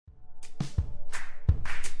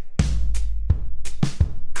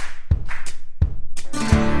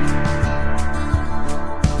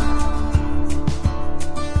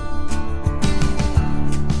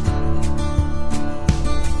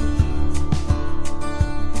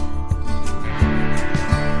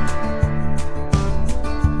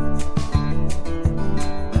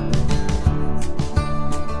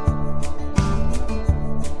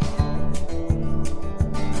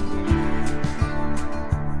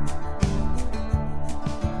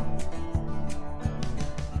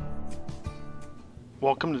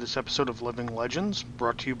Welcome to this episode of Living Legends,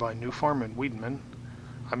 brought to you by New Farm and Weedman.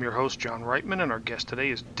 I'm your host, John Reitman, and our guest today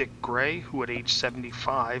is Dick Gray, who at age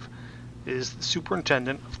 75 is the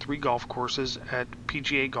superintendent of 3 golf courses at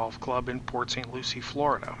PGA Golf Club in Port St. Lucie,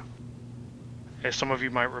 Florida. As some of you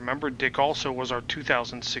might remember, Dick also was our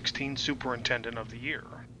 2016 Superintendent of the Year.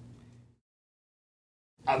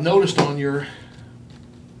 I've noticed on your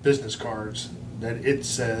business cards that it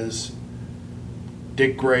says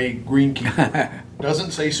Dick Gray, greenkeeper.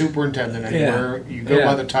 Doesn't say superintendent anywhere. You go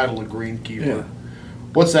by the title of greenkeeper. Yeah.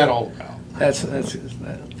 What's that all about?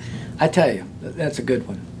 I tell you, that's a good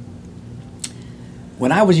one.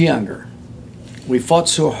 When I was younger, we fought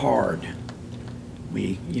so hard.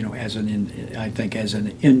 As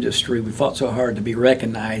an industry, we fought so hard to be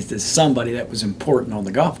recognized as somebody that was important on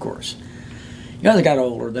the golf course. As I got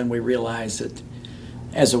older, then we realized that,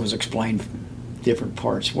 as it was explained, different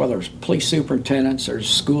parts, whether it's police superintendents or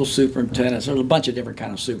school superintendents, there's a bunch of different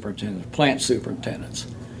kind of superintendents, plant superintendents.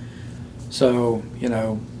 So,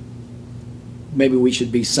 maybe we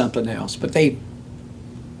should be something else. But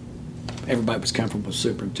everybody was comfortable with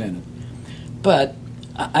superintendent. But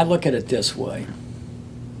I look at it this way.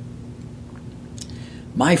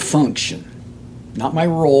 My function, not my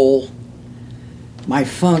role, my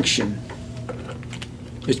function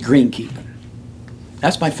is greenkeeping.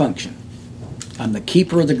 That's my function. I'm the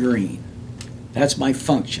keeper of the green. That's my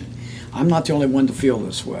function. I'm not the only one to feel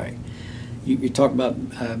this way. You talk about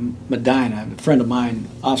Medina, a friend of mine,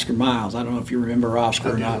 Oscar Miles. I don't know if you remember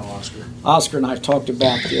Oscar or not. Oscar. Oscar and I talked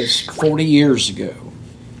about this 40 years ago,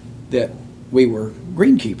 that we were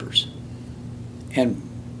greenkeepers, and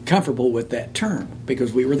comfortable with that term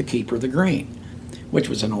because we were the keeper of the green, which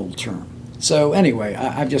was an old term. So anyway,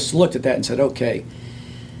 I just looked at that and said, okay,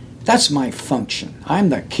 that's my function. I'm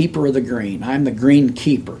the keeper of the green. I'm the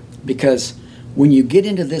greenkeeper. Because when you get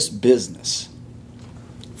into this business,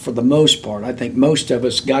 for the most part, I think most of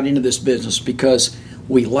us got into this business because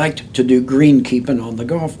we liked to do greenkeeping on the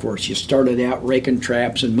golf course. You started out raking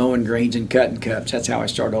traps and mowing greens and cutting cups. That's how I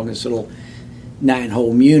started on this little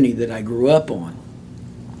 9-hole muni that I grew up on.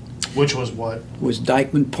 Which was what? It was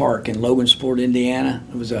Dykeman Park in Logansport, Indiana.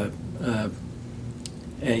 It was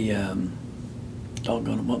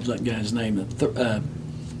what was that guy's name?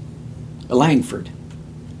 Langford.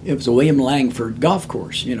 It was a William Langford golf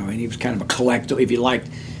course, and he was kind of a collectible. If you liked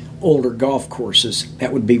older golf courses,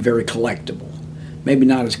 that would be very collectible. Maybe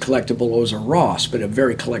not as collectible as a Ross, but a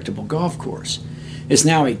very collectible golf course. It's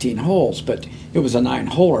now 18 holes, but it was a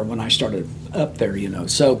 9-holer when I started up there,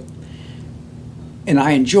 So, and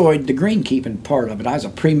I enjoyed the greenkeeping part of it. I was a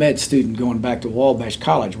pre-med student going back to Wabash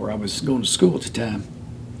College, where I was going to school at the time.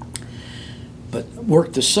 But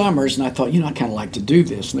worked the summers, and I thought, I kind of like to do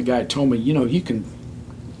this. And the guy told me, you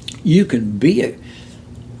can be a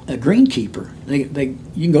greenkeeper. You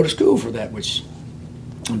can go to school for that, which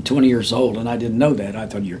I'm 20 years old, and I didn't know that. I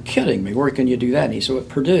thought, you're kidding me. Where can you do that? And he said, at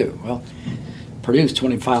Purdue. Well, Purdue's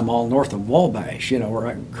 25 miles north of Wabash,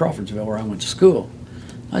 Crawfordsville, where I went to school.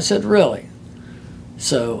 I said, really?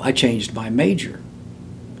 So I changed my major.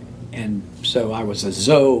 And so I was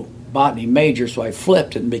a botany major, so I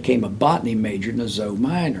flipped it and became a botany major and a zoo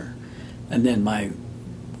minor. And then my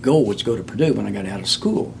goal was to go to Purdue when I got out of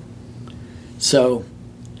school. So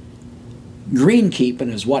greenkeeping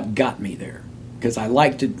is what got me there, because I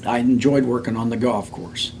enjoyed working on the golf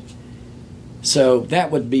course. So that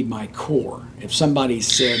would be my core. If somebody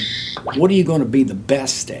said, what are you going to be the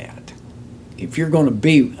best at? If you're going to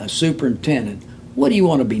be a superintendent, what do you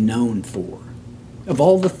want to be known for? Of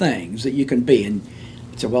all the things that you can be. And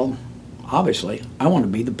I said, well, obviously, I want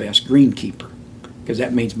to be the best greenkeeper, because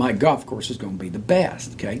that means my golf course is going to be the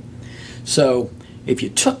best, okay? So if you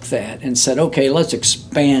took that and said, okay, let's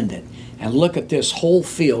expand it and look at this whole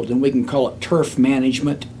field, and we can call it turf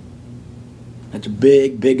management. That's a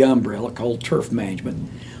big, big umbrella called turf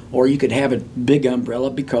management. Or you could have a big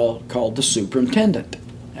umbrella be called the superintendent.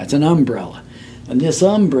 That's an umbrella. And this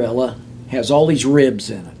umbrella has all these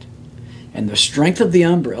ribs in it. And the strength of the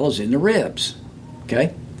umbrella is in the ribs,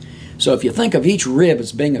 okay? So if you think of each rib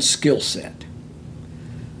as being a skill set.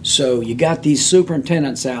 So you got these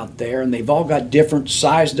superintendents out there, and they've all got different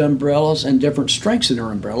sized umbrellas and different strengths in their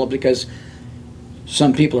umbrella, because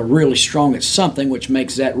some people are really strong at something, which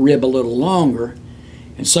makes that rib a little longer,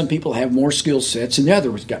 and some people have more skill sets, and the other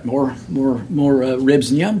one's got more ribs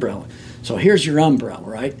in the umbrella. So here's your umbrella,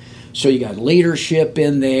 right? So you got leadership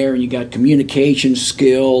in there, and you got communication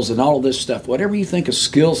skills and all of this stuff. Whatever you think a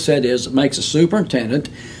skill set is that makes a superintendent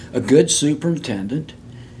a good superintendent,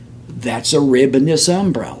 that's a rib in this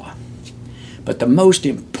umbrella. But the most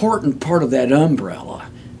important part of that umbrella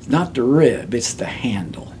is not the rib, it's the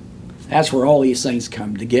handle. That's where all these things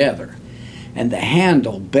come together. And the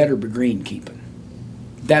handle better be greenkeeping.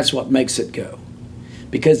 That's what makes it go.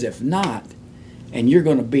 Because if not, and you're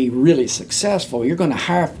going to be really successful, you're going to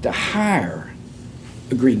have to hire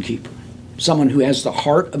a greenkeeper, someone who has the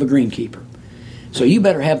heart of a greenkeeper. So you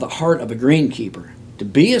better have the heart of a greenkeeper to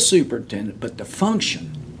be a superintendent, but the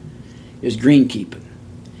function is greenkeeping.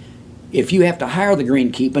 If you have to hire the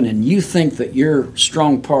greenkeeping and you think that your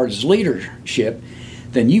strong part is leadership,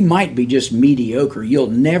 then you might be just mediocre. You'll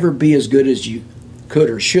never be as good as you could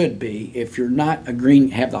or should be if you're not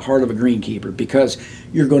have the heart of a greenkeeper, because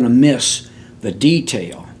you're going to miss the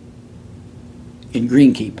detail in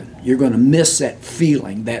greenkeeping. You're going to miss that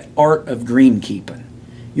feeling, that art of greenkeeping.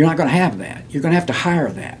 You're not going to have that. You're going to have to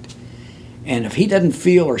hire that. And if he doesn't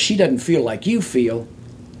feel or she doesn't feel like you feel,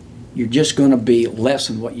 you're just going to be less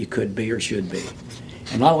than what you could be or should be.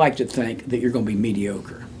 And I like to think that you're going to be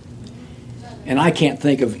mediocre. And I can't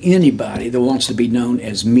think of anybody that wants to be known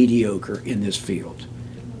as mediocre in this field.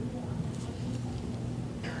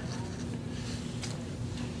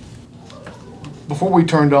 Before we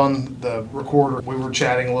turned on the recorder, we were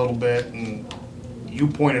chatting a little bit, and you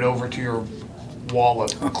pointed over to your wall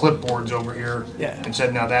of clipboards over here and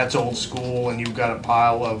said, now that's old school, and you've got a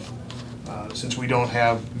pile of, since we don't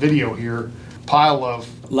have video here, pile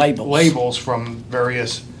of labels from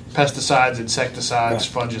various pesticides, insecticides,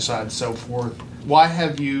 fungicides, so forth. Why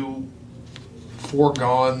have you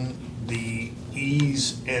foregone the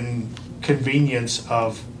ease and convenience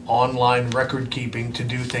of online record keeping to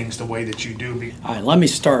do things the way that you do? All right, let me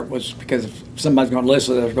start with, because if somebody's going to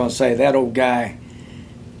listen, they're going to say, that old guy,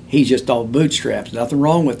 he's just all bootstraps. Nothing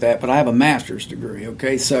wrong with that, but I have a master's degree,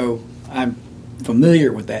 okay? So I'm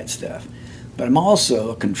familiar with that stuff. But I'm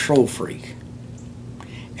also a control freak,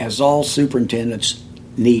 as all superintendents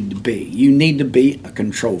need to be. You need to be a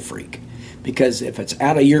control freak, because if it's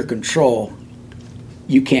out of your control,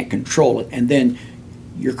 you can't control it, and then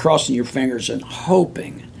you're crossing your fingers and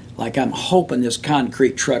hoping, like I'm hoping this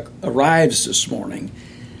concrete truck arrives this morning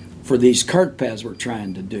for these cart paths we're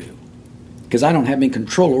trying to do, because I don't have any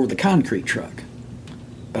control over the concrete truck.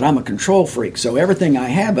 But I'm a control freak, so everything I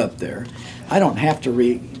have up there, I don't have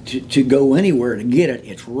to go anywhere to get it.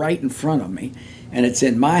 It's right in front of me, and it's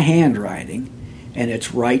in my handwriting, and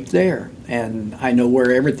it's right there. And I know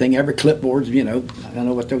where everything, every clipboard, I know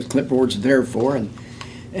what those clipboards are there for, and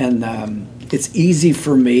it's easy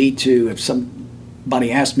for me to, if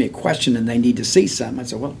somebody asks me a question and they need to see something, I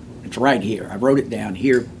say, well, it's right here. I wrote it down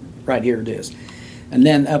here, right here it is. And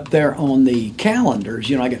then up there on the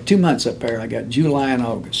calendars, I got 2 months up there. I got July and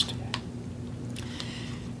August.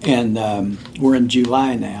 And we're in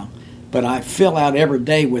July now. But I fill out every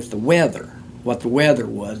day with the weather, what the weather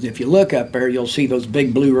was. If you look up there, you'll see those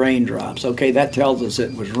big blue raindrops. Okay, that tells us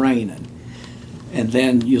it was raining. And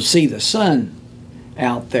then you'll see the sun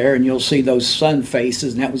out there, and you'll see those sun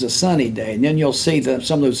faces, and that was a sunny day. And then you'll see that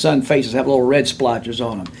some of those sun faces have little red splotches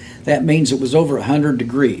on them. That means it was over 100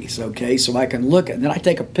 degrees, okay? So I can look at it, and then I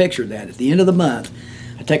take a picture of that. At the end of the month,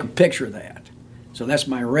 I take a picture of that. So that's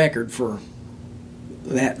my record for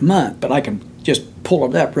that month. But I can just pull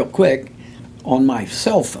it up real quick on my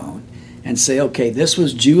cell phone and say, okay, this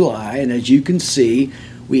was July, and as you can see,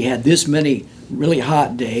 we had this many really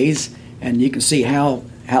hot days, and you can see how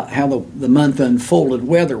the month unfolded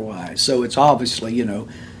weather-wise. So it's obviously,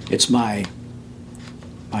 it's my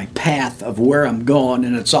path of where I'm going,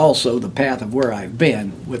 and it's also the path of where I've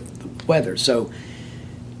been with the weather. So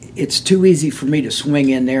it's too easy for me to swing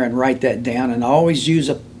in there and write that down, and I always use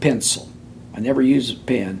a pencil. I never use a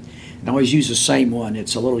pen. And I always use the same one.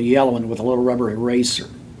 It's a little yellow one with a little rubber eraser.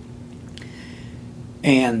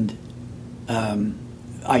 And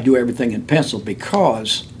I do everything in pencil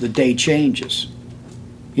because the day changes.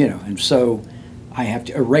 And so I have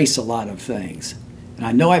to erase a lot of things. And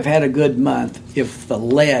I know I've had a good month if the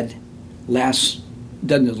lead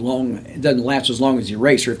doesn't last as long as the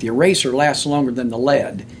eraser. If the eraser lasts longer than the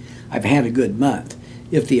lead, I've had a good month.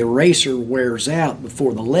 If the eraser wears out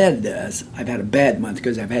before the lead does, I've had a bad month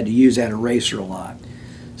because I've had to use that eraser a lot.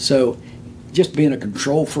 So just being a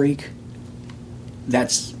control freak,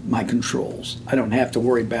 that's my controls. I don't have to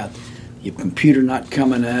worry about your computer not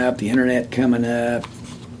coming up, the internet coming up,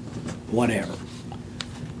 whatever.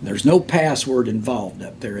 There's no password involved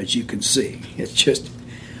up there, as you can see. It's just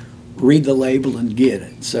read the label and get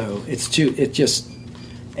it. So it's just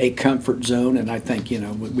a comfort zone, and I think,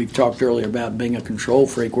 we've talked earlier about being a control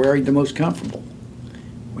freak. Where are you the most comfortable?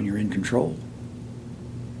 When you're in control.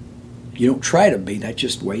 You don't try to be, that's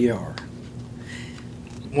just the way you are.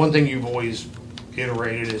 One thing you've always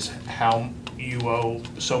iterated is how you owe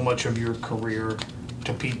so much of your career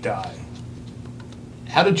to Pete Dye.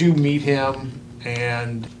 how did you meet him,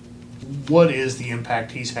 and what is the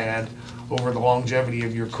impact he's had over the longevity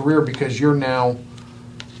of your career? Because you're now,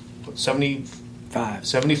 what,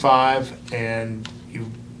 75, and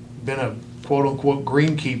you've been a quote-unquote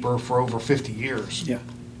greenkeeper for over 50 years. Yeah.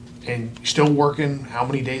 And you're still working how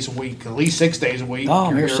many days a week? At least 6 days a week. Oh,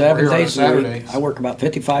 I'm You're here 7 on days a Saturdays. week. I work about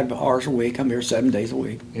 55 hours a week. I'm here 7 days a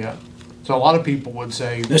week. Yeah. So a lot of people would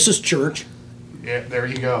say, This is church. yeah, there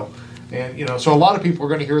you go. And, so a lot of people are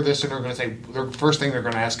going to hear this and they're going to say, the first thing they're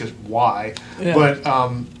going to ask is why. Yeah. But,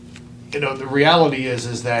 the reality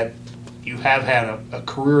is that you have had a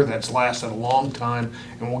career that's lasted a long time,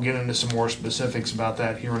 and we'll get into some more specifics about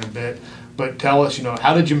that here in a bit. But tell us,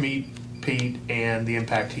 how did you meet Pete and the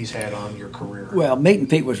impact he's had on your career? Well, meeting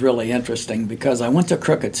Pete was really interesting because I went to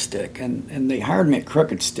Crooked Stick, and they hired me at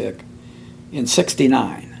Crooked Stick in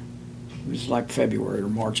 '69. It was like February or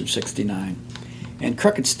March of '69. And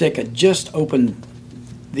Crooked Stick had just opened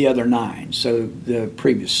the other 9, so the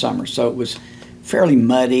previous summer. So it was fairly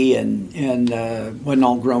muddy and wasn't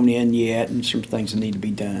all grown in yet, and some things that need to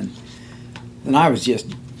be done. And I was just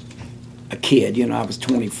a kid, I was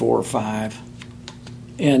 24 or 5,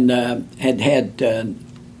 and had 2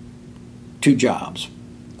 jobs,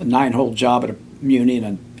 a 9-hole job at a muni and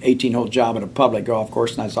an 18-hole job at a public golf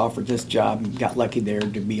course, and I was offered this job and got lucky there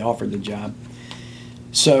to be offered the job.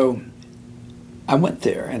 So I went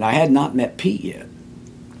there, and I had not met Pete yet.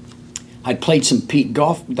 I'd played some Pete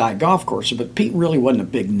golf courses, but Pete really wasn't a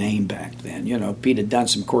big name back then. Pete had done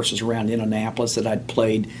some courses around Indianapolis that I'd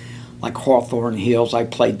played, like Hawthorne Hills. I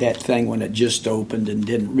played that thing when it just opened and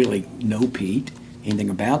didn't really know Pete,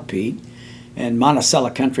 anything about Pete. And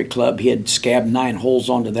Monticello Country Club, he had scabbed 9 holes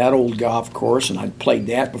onto that old golf course, and I'd played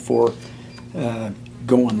that before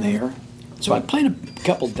going there. So I'd played a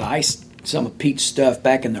couple dice, some of Pete's stuff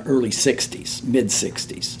back in the early 60s,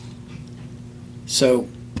 mid-60s. So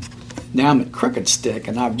now I'm at Crooked Stick,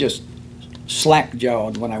 and I've just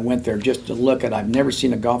slack-jawed when I went there just to look at. I've never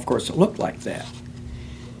seen a golf course that looked like that.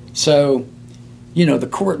 So,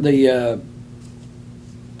 the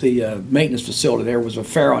maintenance facility there was a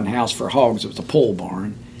farrowing house for hogs. It was a pole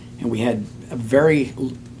barn, and we had a very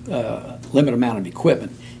limited amount of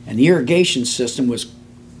equipment. And the irrigation system was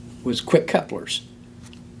quick couplers.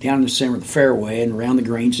 Down in the center of the fairway and around the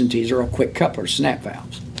greens and tees are all quick couplers, snap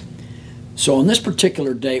valves. So on this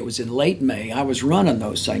particular day, it was in late May, I was running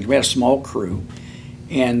those things. We had a small crew,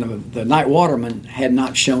 and the night waterman had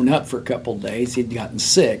not shown up for a couple of days. He'd gotten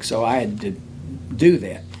sick, so I had to do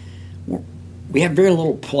that. We had very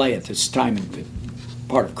little play at this time in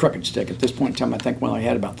part of Crooked Stick. At this point in time, I think we only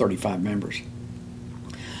had about 35 members.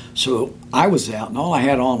 So I was out, and all I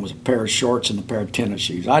had on was a pair of shorts and a pair of tennis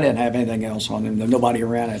shoes. I didn't have anything else on. There was nobody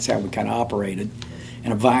around. That's how we kind of operated,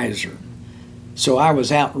 and a visor. So I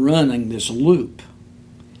was out running this loop,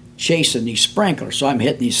 chasing these sprinklers. So I'm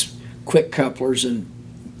hitting these quick couplers and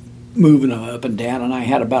moving them up and down, and I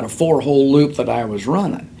had about a 4-hole loop that I was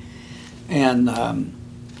running. And I'm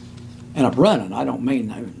running. I don't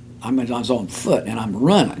mean I was on foot, and I'm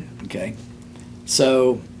running, okay?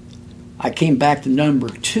 So I came back to number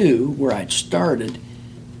 2 where I'd started,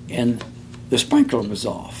 and the sprinkler was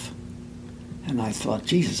off. And I thought,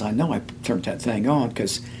 Jesus, I know I turned that thing on,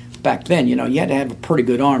 because back then, you had to have a pretty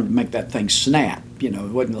good arm to make that thing snap. It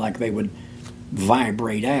wasn't like they would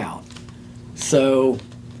vibrate out. So,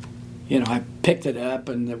 I picked it up,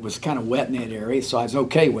 and it was kind of wet in that area, so I was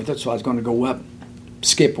okay with it. So I was going to go up,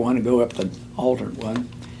 skip one, and go up the alternate one.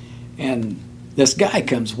 And this guy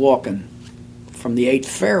comes walking from the 8th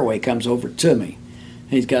fairway, comes over to me.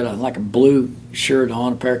 He's got a blue shirt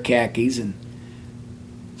on, a pair of khakis, and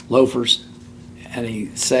loafers. And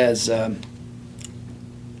he says,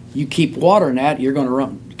 you keep watering that, you're going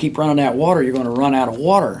to keep running that water, you're going to run out of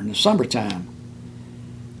water in the summertime.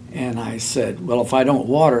 And I said, well, if I don't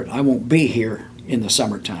water it, I won't be here in the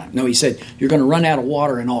summertime. No, he said, you're going to run out of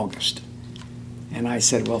water in August. And I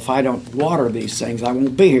said, well, if I don't water these things, I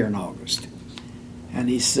won't be here in August. And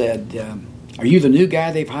he said, are you the new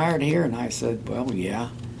guy they've hired here? And I said, well, yeah.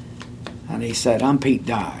 And he said, I'm Pete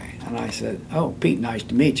Dye. And I said, oh, Pete, nice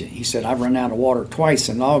to meet you. He said, I've run out of water twice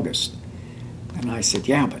in August. And I said,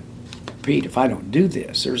 yeah, but Pete, if I don't do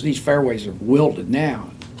this, there's these fairways are wilted now.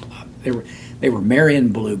 They were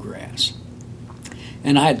Marion bluegrass.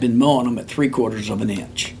 And I had been mowing them at 3/4 of an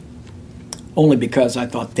inch. Only because I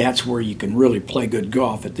thought that's where you can really play good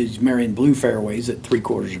golf, at these Marion blue fairways at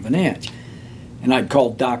 3/4 of an inch. And I'd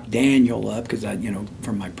called Doc Daniel up, because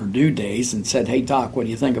from my Purdue days, and said, hey, Doc, what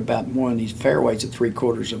do you think about one of these fairways at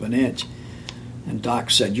 3/4 of an inch? And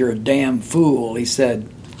Doc said, you're a damn fool. He said,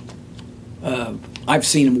 I've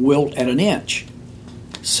seen them wilt at an inch.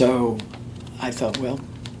 So I thought, well,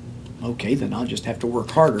 okay, then I'll just have to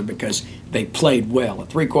work harder because they played well. A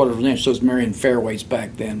 3/4 of an inch, those Marion fairways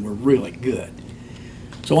back then were really good.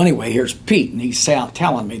 So anyway, here's Pete, and he's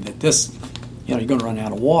telling me that this, you're going to run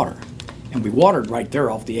out of water. And we watered right there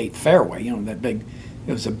off the 8th fairway. It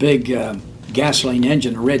was a big gasoline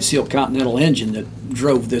engine, a Red Seal Continental engine that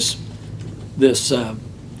drove this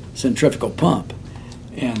centrifugal pump.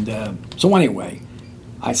 And so anyway,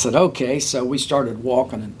 I said, okay, so we started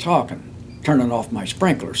walking and talking, turning off my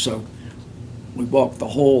sprinkler. So we walked the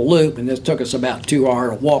whole loop, and this took us about 2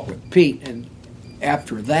 hours to walk with Pete. And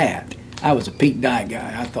after that, I was a Pete Dye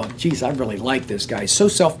guy. I thought, geez, I really like this guy. He's so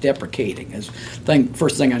self-deprecating.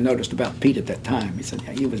 First thing I noticed about Pete at that time, he said,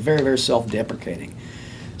 yeah, he was very, very self-deprecating.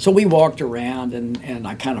 So we walked around, and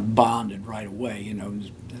I kind of bonded right away,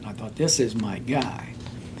 and I thought, this is my guy.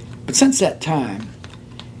 But since that time,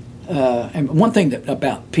 and one thing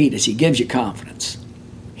about Pete is he gives you confidence.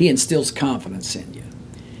 He instills confidence in you.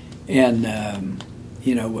 And,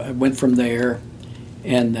 I went from there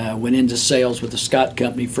and went into sales with the Scott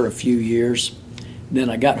Company for a few years. Then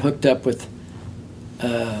I got hooked up with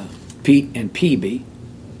Pete and PB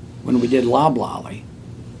when we did Loblolly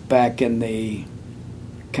back in the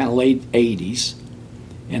kind of late 80s.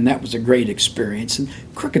 And that was a great experience. And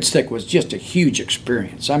Crooked Stick was just a huge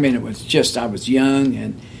experience. I mean, it was just, I was young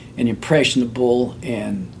and impressionable,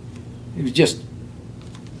 and it was just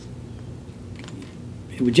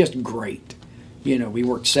great. We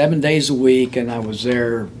worked 7 days a week, and I was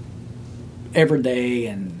there every day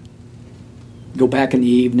and go back in the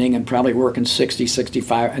evening and probably working 60,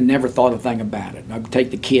 65. I never thought a thing about it. I'd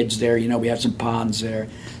take the kids there. We had some ponds there.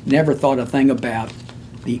 Never thought a thing about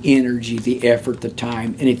the energy, the effort, the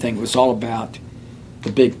time, anything. It was all about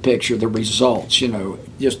the big picture, the results,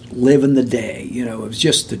 just living the day. It was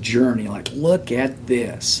just the journey, like, look at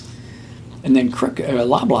this. And then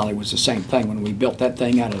Loblolly was the same thing when we built that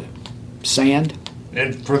thing out of sand.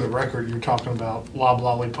 And for the record, you're talking about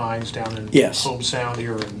Loblolly Pines down in Yes. Hobe Sound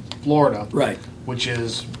here in Florida. Right. Which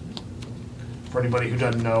is, for anybody who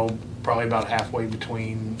doesn't know, probably about halfway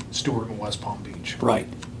between Stewart and West Palm Beach. Right.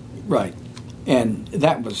 And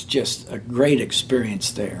that was just a great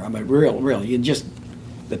experience there. I mean, really,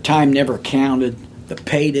 the time never counted. The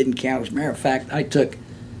pay didn't count. As a matter of fact, I took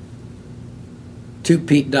 2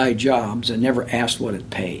 Pete Dye jobs and never asked what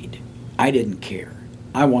it paid. I didn't care.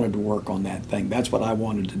 I wanted to work on that thing. That's what I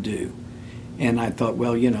wanted to do. And I thought,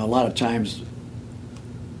 well, a lot of times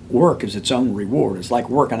work is its own reward. It's like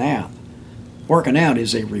working out. Working out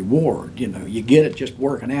is a reward. You get it just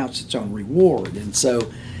working out, it's its own reward. And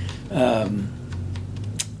so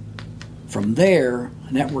from there,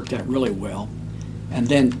 and that worked out really well. And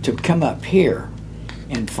then to come up here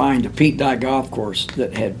and find a Pete Dye golf course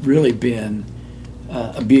that had really been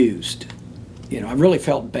abused. I really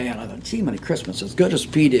felt bad. I thought, gee, many Christmas, as good as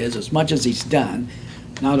Pete is, as much as he's done,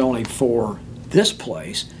 not only for this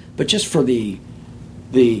place, but just for the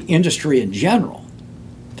industry in general,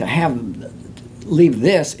 to have them leave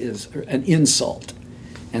this is an insult.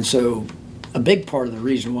 And so a big part of the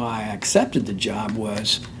reason why I accepted the job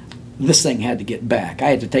was this thing had to get back. I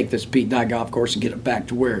had to take this Pete Dye golf course and get it back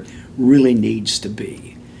to where it really needs to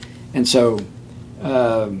be. And so,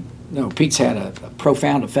 Pete's had a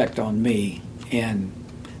profound effect on me, and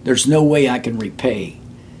there's no way I can repay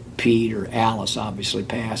Pete or Alice, obviously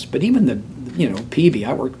passed, but even PB.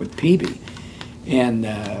 I worked with PB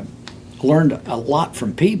and learned a lot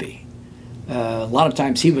from PB. A lot of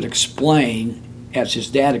times he would explain, as his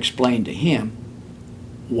dad explained to him,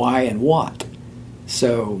 why and what.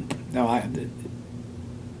 So,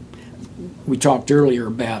 we talked earlier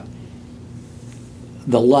about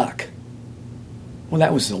the luck. Well,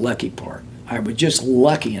 that was the lucky part. I was just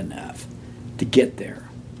lucky enough to get there.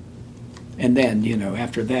 And then,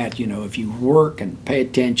 after that, if you work and pay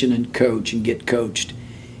attention and coach and get coached, it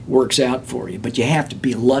works out for you. But you have to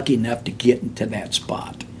be lucky enough to get into that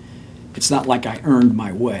spot. It's not like I earned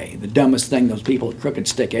my way. The dumbest thing those people at Crooked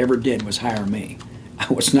Stick ever did was hire me.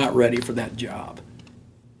 I was not ready for that job.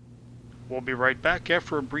 We'll be right back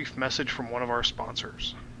after a brief message from one of our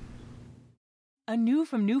sponsors. A New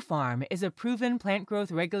from New Farm is a proven plant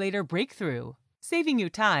growth regulator breakthrough, saving you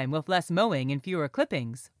time with less mowing and fewer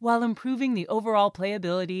clippings, while improving the overall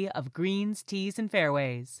playability of greens, tees, and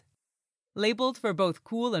fairways. Labeled for both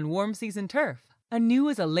cool and warm season turf, A New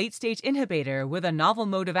is a late-stage inhibitor with a novel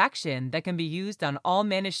mode of action that can be used on all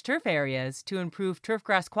managed turf areas to improve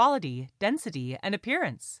turfgrass quality, density, and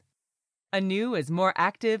appearance. A New is more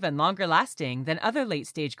active and longer-lasting than other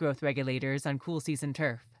late-stage growth regulators on cool season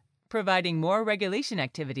turf, providing more regulation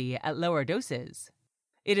activity at lower doses.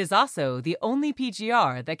 It is also the only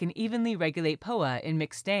PGR that can evenly regulate POA in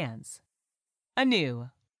mixed stands. Anew,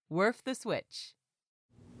 worth the switch.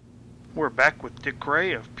 We're back with Dick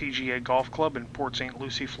Gray of PGA Golf Club in Port St.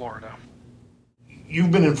 Lucie, Florida. You've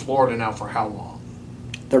been in Florida now for how long?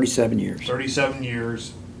 37 years. 37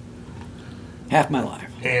 years. Half my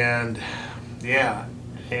life. And, yeah,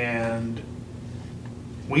 and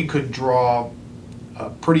we could draw a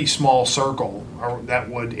pretty small circle that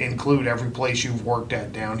would include every place you've worked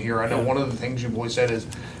at down here. I know one of the things you've always said is,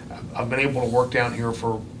 I've been able to work down here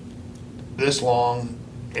for this long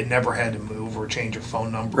and never had to move or change a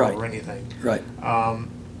phone number or anything. Right.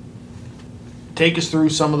 Take us through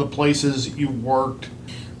some of the places you worked.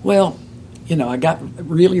 Well, I got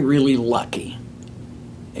really, really lucky.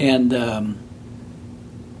 And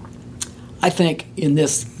I think in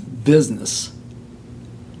this business,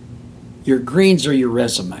 your greens are your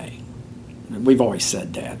resume. We've always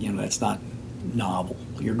said that. That's not novel.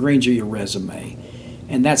 Your greens are your resume.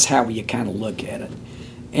 And that's how you kind of look at it.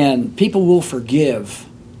 And people will forgive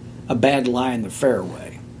a bad lie in the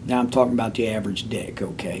fairway. Now I'm talking about the average Dick,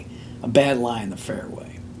 okay? A bad lie in the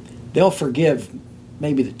fairway. They'll forgive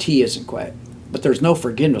maybe the tee isn't quite, but there's no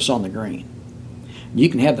forgiveness on the green. You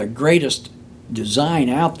can have the greatest design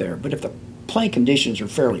out there, but if the playing conditions are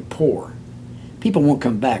fairly poor, people won't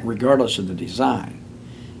come back regardless of the design.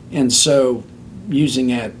 And so using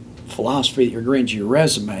that philosophy that your greens are your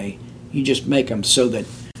resume, you just make them so that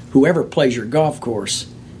whoever plays your golf course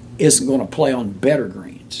isn't going to play on better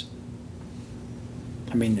greens.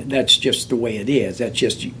 I mean, that's just the way it is. That's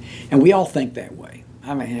just, and we all think that way.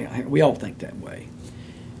 I mean, we all think that way.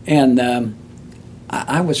 And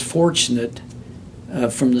I was fortunate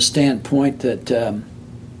from the standpoint that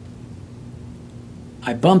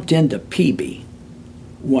I bumped into PB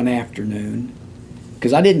one afternoon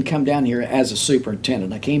because I didn't come down here as a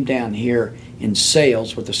superintendent. I came down here in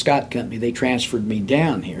sales with the Scott Company. They transferred me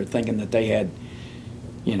down here thinking that they had,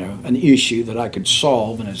 an issue that I could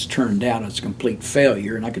solve, and as it turned out, it's a complete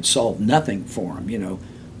failure, and I could solve nothing for them.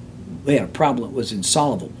 They had a problem that was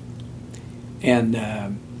insolvable.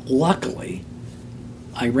 And luckily,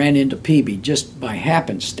 I ran into PB just by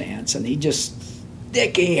happenstance, and he just,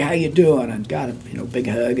 Dickie, how you doing? And got a big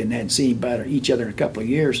hug, and hadn't seen each other in a couple of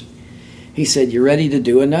years. He said, you ready to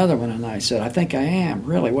do another one? And I said, I think I am.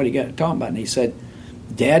 Really, what do you got to talk about? And he said,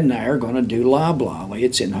 Dad and I are going to do Loblolly.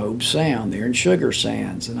 It's in Hobe Sound. They're in Sugar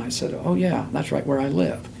Sands. And I said, oh, yeah, that's right where I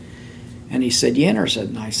live. And he said, you interested?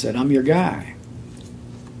 And I said, I'm your guy.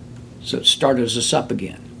 So it started us up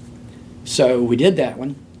again. So we did that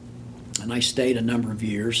one, and I stayed a number of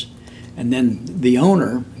years. And then the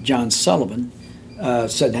owner, John Sullivan,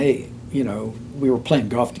 said, hey, we were playing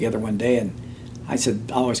golf together one day, and I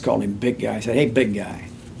said, I always called him Big Guy. I said, hey, Big Guy,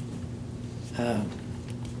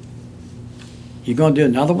 you going to do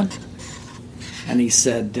another one? And he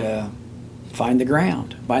said, find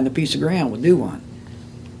the piece of ground, we'll do one.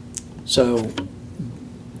 So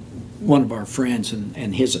one of our friends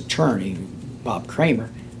and his attorney, Bob Kramer,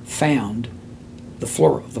 found the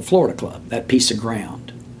Florida Club, that piece of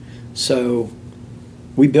ground. So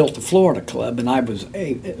we built the Florida Club, and I was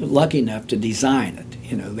lucky enough to design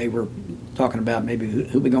it. They were talking about maybe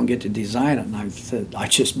who we going to get to design it, and I said, I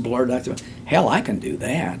just blurted out, hell, I can do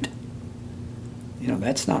that.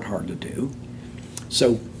 That's not hard to do.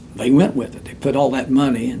 So they went with it. They put all that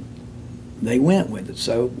money, and they went with it.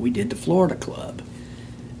 So we did the Florida Club.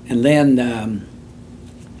 And then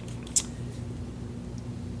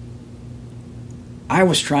I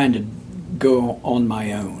was trying to go on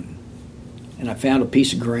my own. And I found a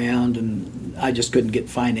piece of ground, and I just couldn't get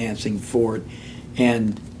financing for it.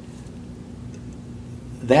 And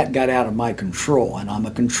that got out of my control, and I'm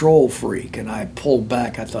a control freak, and I pulled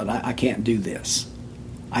back. I thought, I can't do this.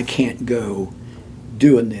 I can't go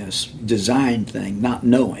doing this design thing not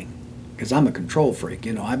knowing, because I'm a control freak.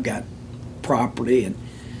 I've got property, and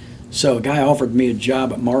so a guy offered me a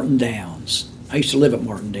job at Martin Downs. I used to live at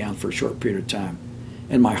Martin Downs for a short period of time,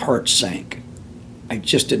 and my heart sank. I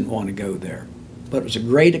just didn't want to go there. But it was a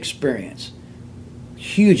great experience,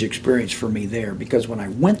 huge experience for me there, because when I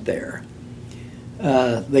went there,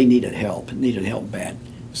 they needed help bad.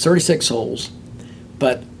 36 holes,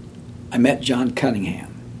 but I met John Cunningham,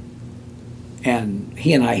 and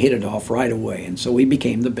he and I hit it off right away, and so we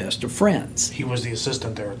became the best of friends. He was the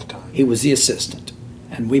assistant there at the time. He was the assistant,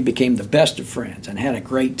 and we became the best of friends and had a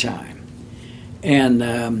great time.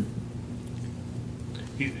 And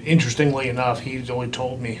interestingly enough, he's only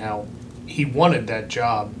told me how he wanted that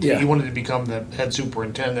job. Yeah. He wanted to become the head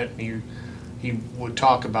superintendent. And he would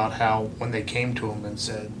talk about how when they came to him and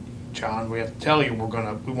said, John, we have to tell you,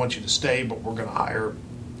 we want you to stay, but we're going to hire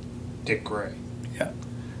Dick Gray. Yeah.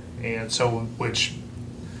 And so, which...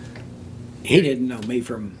 He didn't know me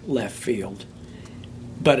from left field.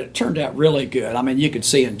 But it turned out really good. I mean, you could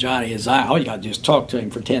see in Johnny's eye, all you got to just talk to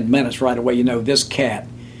him for 10 minutes right away. You know, this cat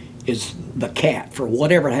is the cat for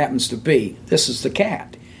whatever it happens to be. This is the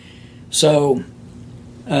cat. So,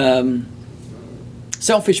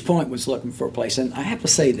 Selfish Point was looking for a place. And I have to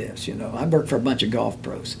say this, you know, I worked for a bunch of golf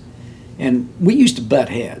pros. And we used to butt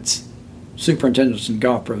heads. Superintendents and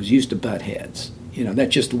golf pros used to butt heads. You know,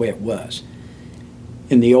 that's just the way it was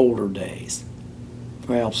in the older days.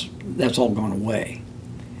 Well, that's all gone away.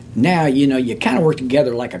 Now, you know, you kind of work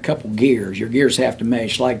together like a couple gears. Your gears have to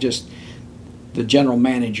mesh, like just the general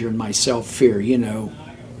manager and myself fear, you know.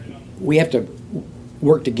 We have to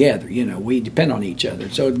work together, you know. We depend on each other.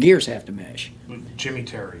 So the gears have to mesh. Jimmy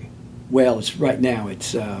Terry. Well, it's right now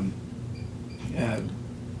it's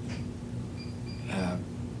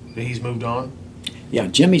He's moved on? yeah,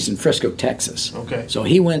 Jimmy's in Frisco, Texas. Okay. So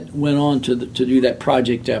he went on to do that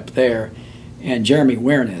project up there, and Jeremy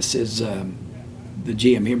Awareness is the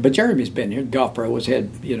GM here. But Jeremy's been here. Golf pro was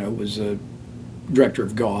a director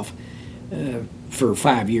of golf for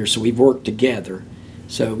 5 years. So we've worked together.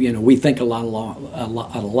 So you know we think a lot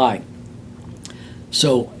alike.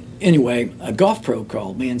 So anyway, a golf pro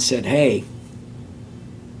called me and said, "Hey,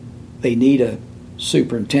 they need a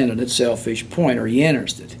superintendent at Selfish Point. Are you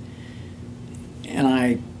interested?" And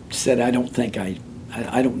I said, I don't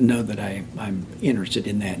know that I'm interested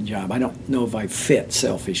in that job. I don't know if I fit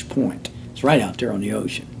Selfish Point. It's right out there on the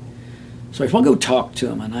ocean. So if I go talk to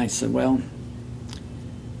him, and I said, well,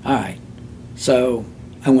 all right. So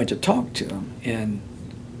I went to talk to him and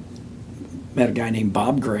met a guy named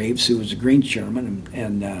Bob Graves, who was a green chairman,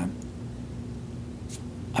 and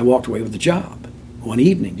I walked away with the job. One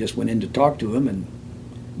evening, just went in to talk to him and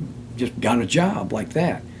just got a job like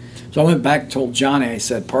that. So I went back and told Johnny, I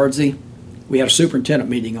said, Pardsy, we had a superintendent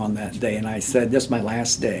meeting on that day, and I said, this is my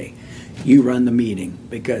last day. You run the meeting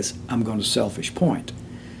because I'm going to Selfish Point.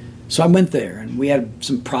 So I went there, and we had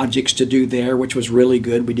some projects to do there, which was really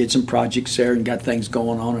good. We did some projects there and got things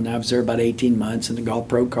going on, and I was there about 18 months, and the golf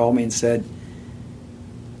pro called me and said,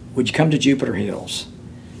 would you come to Jupiter Hills?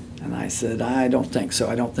 And I said, I don't think so.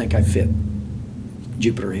 I don't think I fit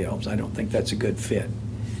Jupiter Hills. I don't think that's a good fit.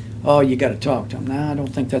 Oh, you got to talk to him. No, I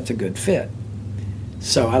don't think that's a good fit.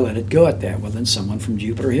 So I let it go at that. Well, then someone from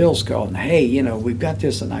Jupiter Hills called, and hey, you know, we've got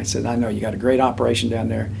this. And I said, I know you got a great operation down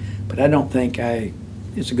there, but I don't think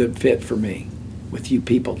it's a good fit for me with you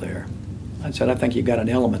people there. I said, I think you've got an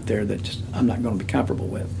element there that I'm not going to be comfortable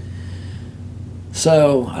with.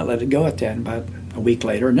 So I let it go at that. And about a week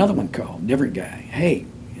later, another one called, different guy. Hey,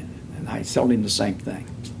 and I told him the same thing.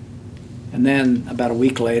 And then about a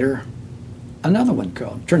week later, another one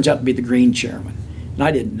called. Turns out to be the green chairman. And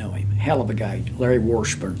I didn't know him. Hell of a guy, Larry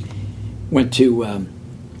Washburn. Went to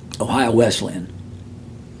Ohio Wesleyan.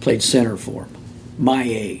 Played center for him. My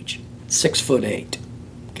age, 6'8".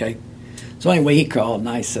 Okay? So anyway, he called and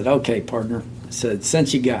I said, okay, partner. I said,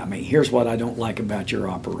 since you got me, here's what I don't like about your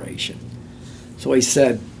operation. So he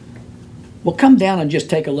said, well, come down and just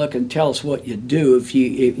take a look and tell us what you do if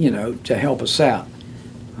you know, to help us out.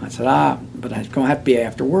 I said, but it's going to have to be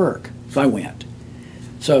after work. So I went.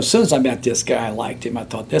 So as soon as I met this guy, I liked him. I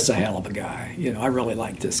thought, this is a hell of a guy. You know, I really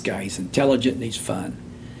like this guy. He's intelligent and he's fun.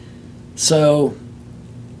 So,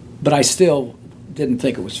 but I still didn't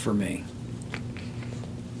think it was for me.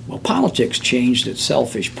 Well, politics changed at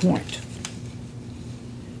Selfish Point.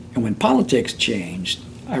 And when politics changed,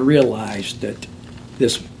 I realized that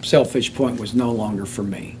this Selfish Point was no longer for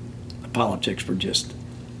me. The politics were just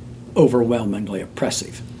overwhelmingly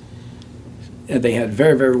oppressive. And they had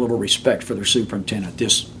very, very little respect for their superintendent,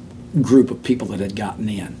 this group of people that had gotten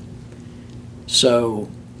in. So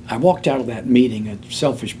I walked out of that meeting at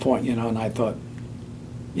Selfish Point, you know, and I thought,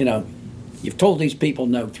 you know, you've told these people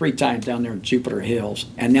no 3 times down there in Jupiter Hills,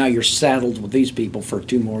 and now you're saddled with these people for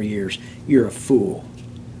 2 more years. You're a fool.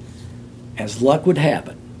 As luck would have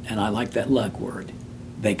it, and I like that luck word,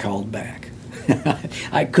 they called back.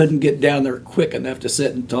 I couldn't get down there quick enough to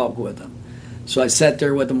sit and talk with them. So I sat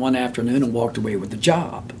there with them one afternoon and walked away with the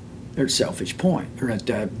job. They're at Selfish Point, or at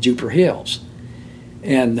Jupiter Hills.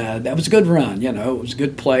 And that was a good run, you know. It was a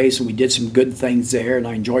good place, and we did some good things there, and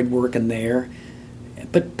I enjoyed working there.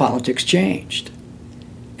 But politics changed.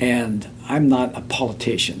 And I'm not a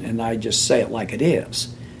politician, and I just say it like it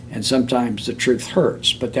is. And sometimes the truth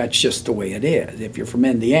hurts, but that's just the way it is. If you're from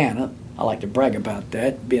Indiana, I like to brag about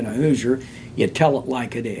that, being a Hoosier, you tell it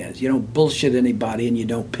like it is. You don't bullshit anybody, and you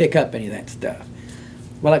don't pick up any of that stuff.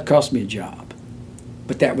 Well, that cost me a job.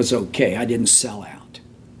 But that was okay. I didn't sell out.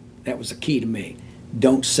 That was the key to me.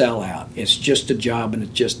 Don't sell out. It's just a job, and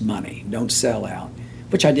it's just money. Don't sell out,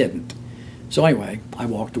 which I didn't. So anyway, I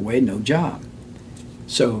walked away, no job.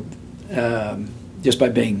 So just by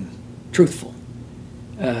being truthful.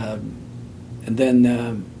 And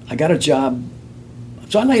then I got a job.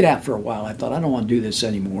 So I laid out for a while. I thought, I don't want to do this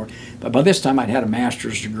anymore. But by this time, I'd had a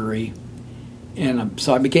master's degree. And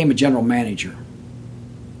so I became a general manager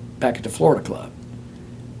back at the Florida Club.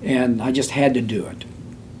 And I just had to do it.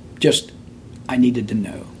 I needed to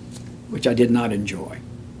know, which I did not enjoy.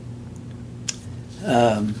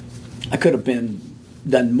 I could have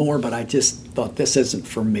done more, but I just thought this isn't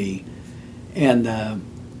for me. And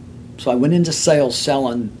so I went into sales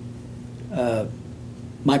selling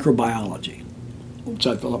microbiology, which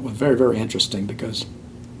I thought was very, very interesting because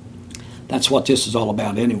that's what this is all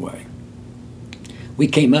about anyway. We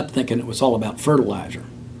came up thinking it was all about fertilizer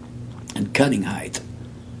and cutting height.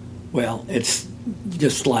 Well, it's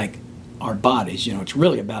just like our bodies, it's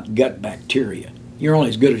really about gut bacteria. You're only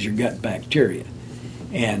as good as your gut bacteria.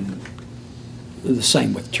 And the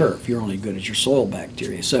same with turf. You're only good as your soil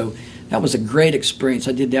bacteria. So that was a great experience.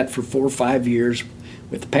 I did that for 4 or 5 years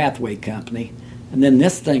with the Pathway Company. And then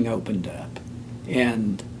this thing opened up.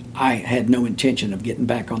 And I had no intention of getting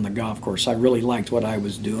back on the golf course. I really liked what I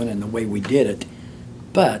was doing and the way we did it.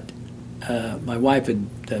 But my wife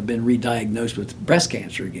had been re-diagnosed with breast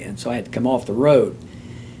cancer again, so I had to come off the road.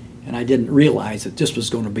 And I didn't realize that this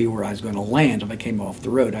was going to be where I was going to land if I came off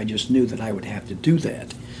the road. I just knew that I would have to do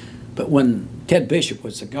that. But when Ted Bishop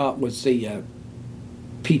was the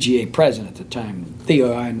PGA president at the time,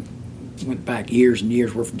 Theo and I went back years and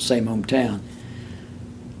years. We're from the same hometown.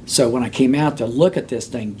 So when I came out to look at this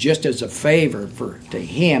thing, just as a favor to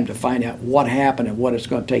him to find out what happened and what it's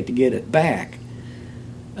going to take to get it back,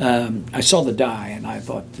 I saw the die and I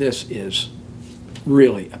thought, this is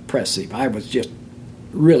really oppressive. I was just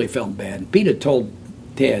really felt bad. And Pete had told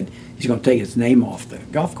Ted he's going to take his name off the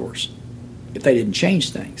golf course if they didn't change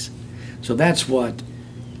things. So that's what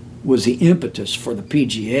was the impetus for the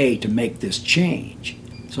PGA to make this change.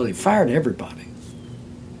 So they fired everybody.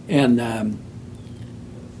 And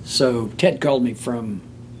so Ted called me from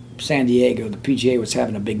San Diego. The PGA was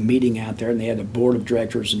having a big meeting out there, and they had the board of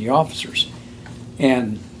directors and the officers.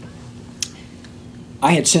 And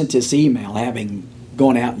I had sent this email, having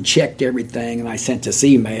gone out and checked everything, and I sent this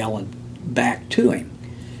email and back to him.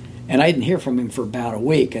 And I didn't hear from him for about a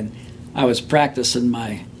week, and I was practicing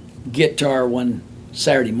my guitar one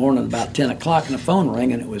Saturday morning about 10 o'clock, and the phone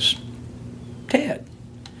rang, and it was Ted.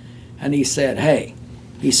 And he said, hey,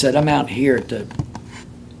 I'm out here at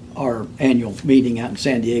our annual meeting out in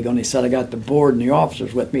San Diego, and he said, I got the board and the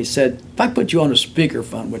officers with me. He said, if I put you on a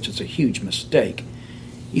speakerphone, which is a huge mistake,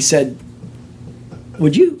 he said,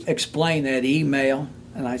 would you explain that email?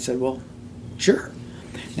 And I said, well, sure.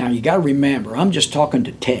 Now, you got to remember, I'm just talking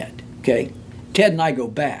to Ted, okay? Ted and I go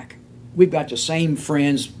back. We've got the same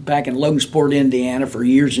friends back in Logansport, Indiana for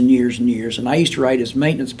years and years and years, and I used to write his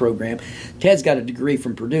maintenance program. Ted's got a degree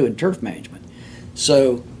from Purdue in turf management.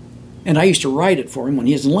 So, and I used to write it for him when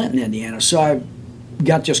he was in Linton, Indiana. So I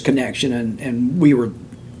got this connection, and we were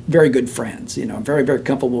very good friends, very, very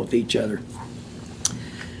comfortable with each other.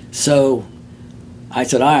 So I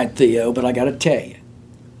said, all right, Theo, but I got to tell you.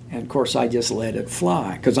 And, of course, I just let it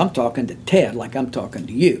fly because I'm talking to Ted like I'm talking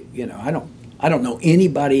to you. I don't know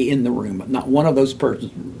anybody in the room, not one of those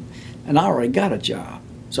persons. And I already got a job.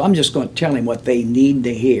 So I'm just going to tell him what they need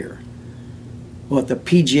to hear, what the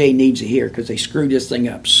PGA needs to hear, because they screwed this thing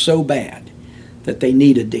up so bad that they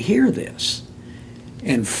needed to hear this.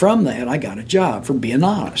 And from that, I got a job for being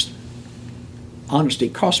honest. Honesty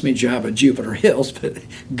cost me a job at Jupiter Hills, but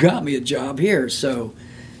got me a job here. So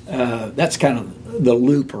that's kind of the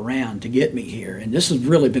loop around to get me here. And this has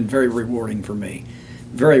really been very rewarding for me.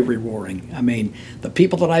 Very rewarding. I mean, the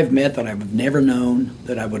people that I've met that I've never known,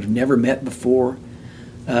 that I would have never met before,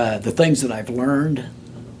 the things that I've learned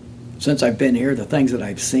since I've been here, the things that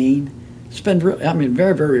I've seen, it's been really,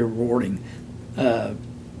 very, very rewarding. I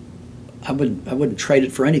wouldn't trade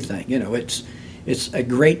it for anything. It's a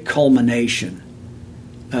great culmination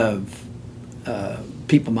of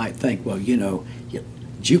people might think, well,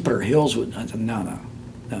 Jupiter Hills would. No.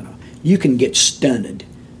 You can get stunted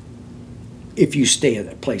if you stay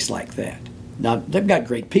at a place like that. Now, they've got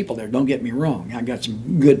great people there, don't get me wrong. I've got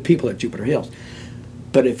some good people at Jupiter Hills.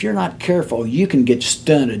 But if you're not careful, you can get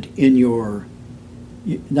stunted in your,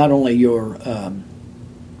 not only your, in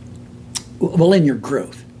your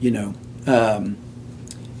growth, not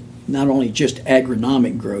only just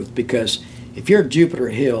agronomic growth, because if you're at Jupiter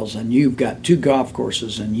Hills and you've got 2 golf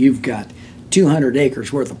courses and you've got 200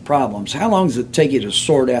 acres worth of problems, how long does it take you to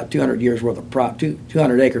sort out 200 acres worth of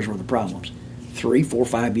problems? 3, 4,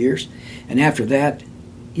 5 years. And after that,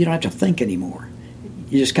 you don't have to think anymore.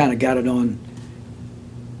 You just kind of got it on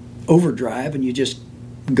overdrive and you just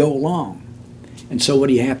go along. And so what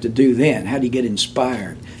do you have to do then? How do you get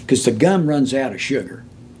inspired? Because the gum runs out of sugar.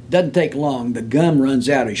 Doesn't take long. The gum runs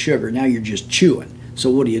out of sugar. Now you're just chewing. So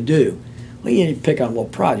what do? Well, you pick out little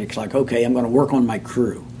projects like, okay, I'm going to work on my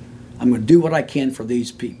crew. I'm going to do what I can for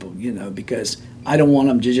these people, because I don't want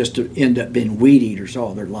them to end up being weed eaters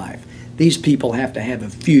all their life. These people have to have a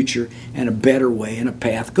future and a better way and a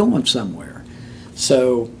path going somewhere.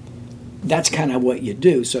 So that's kind of what you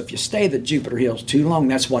do. So if you stay at the Jupiter Hills too long,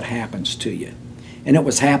 that's what happens to you. And it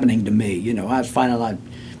was happening to me. I was finding out,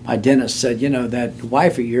 my dentist said, that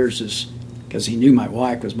wife of yours is, because he knew my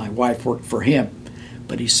wife, because my wife worked for him.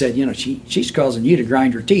 But he said, she's causing you to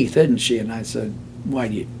grind your teeth, isn't she? And I said,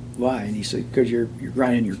 why? And he said, because you're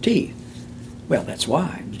grinding your teeth. Well, that's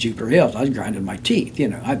why. The Jupiter Hills, I was grinding my teeth.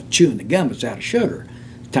 I was chewing the gum, was out of sugar.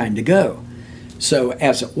 Time to go. So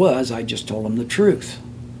as it was, I just told them the truth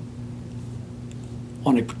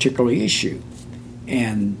on a particular issue.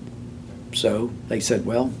 And so they said,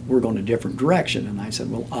 well, we're going a different direction. And I said,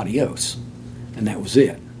 well, adios. And that was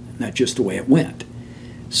it. And that's just the way it went.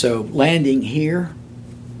 So landing here,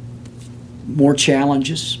 more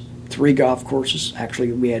challenges, 3 golf courses.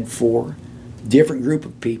 Actually, we had 4. Different group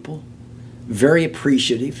of people. Very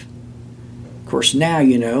appreciative. Of course, now,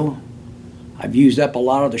 I've used up a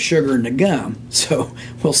lot of the sugar in the gum. So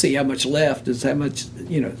we'll see how much left is, how much,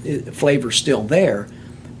 flavor's still there.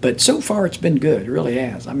 But so far, it's been good. It really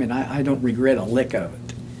has. I don't regret a lick of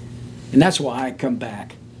it. And that's why I come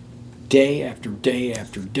back day after day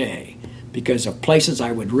after day. Because of places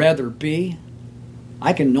I would rather be,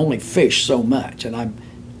 I can only fish so much. And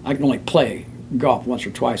I can only play golf once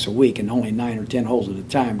or twice a week and only 9 or 10 holes at a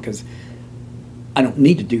time because I don't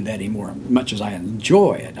need to do that anymore, much as I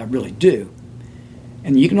enjoy it. I really do.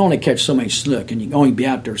 And you can only catch so many snook, and you can only be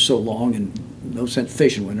out there so long, and no sense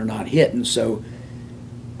fishing when they're not hitting. So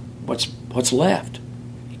what's left?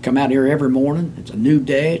 You come out here every morning. It's a new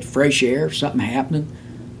day. It's fresh air. Something happening.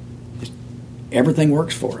 Everything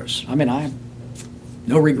works for us. I have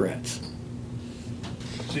no regrets.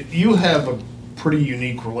 So you have a pretty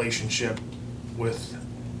unique relationship with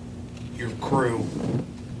your crew.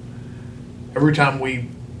 Every time we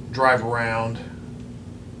drive around,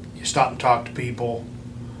 you stop and talk to people.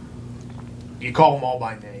 You call them all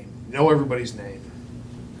by name. You know everybody's name.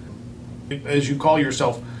 As you call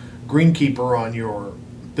yourself greenkeeper on your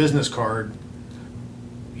business card,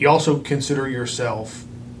 you also consider yourself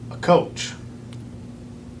a coach.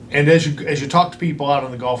 And as you talk to people out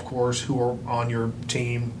on the golf course who are on your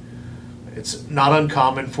team, it's not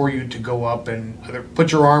uncommon for you to go up and either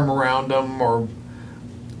put your arm around them or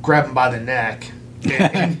grab them by the neck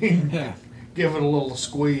and Yeah. give it a little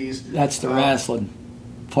squeeze. That's the wrestling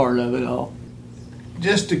part of it all.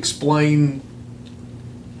 Just explain,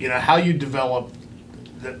 how you develop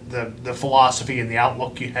the philosophy and the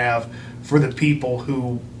outlook you have for the people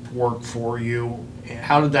who work for you. And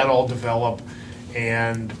how did that all develop,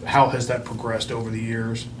 and how has that progressed over the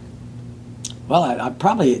years? Well, I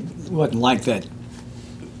probably wasn't like that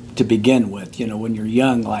to begin with, when you're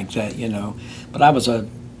young like that, But I was a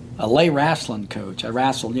lay wrestling coach. I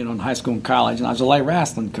wrestled, in high school and college, and I was a lay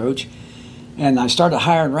wrestling coach. And I started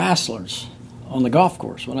hiring wrestlers on the golf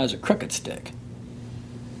course when I was a crooked stick.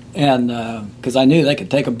 And because I knew they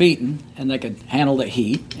could take a beating, and they could handle the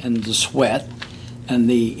heat and the sweat and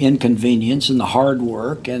the inconvenience and the hard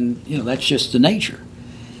work, and, that's just the nature.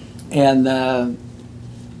 And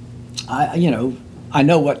I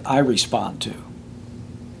know what I respond to.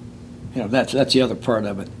 That's the other part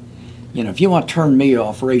of it. If you want to turn me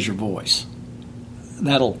off, raise your voice.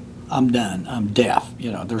 I'm done. I'm deaf.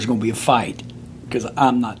 There's going to be a fight because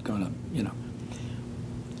I'm not going to,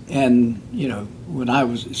 And,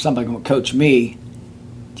 when somebody going to coach me,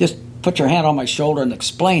 just put your hand on my shoulder and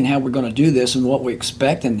explain how we're going to do this and what we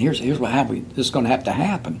expect, and here's this is going to have to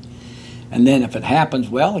happen. And then if it happens,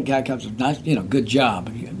 well, the guy comes, nice, good job.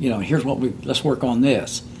 Here's let's work on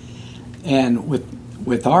this. And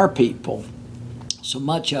with our people, so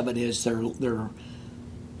much of it is their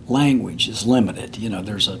language is limited.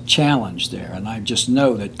 There's a challenge there, and I just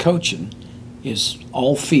know that coaching is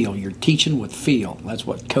all feel. You're teaching with feel. That's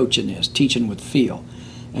what coaching is, teaching with feel.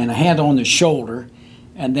 And a hand on the shoulder,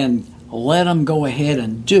 and then let them go ahead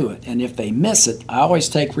and do it. And if they miss it, I always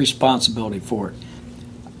take responsibility for it.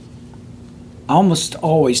 I almost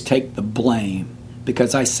always take the blame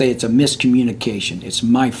because I say it's a miscommunication. It's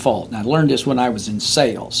my fault. And I learned this when I was in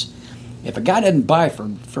sales. If a guy doesn't buy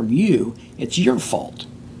from you, it's your fault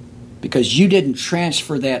because you didn't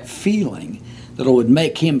transfer that feeling that would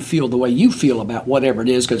make him feel the way you feel about whatever it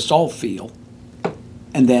is, because it's all feel.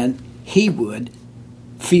 And then he would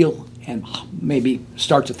feel and maybe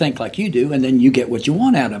start to think like you do, and then you get what you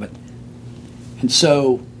want out of it. And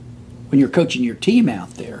so when you're coaching your team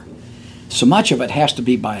out there, so much of it has to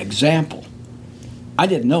be by example. I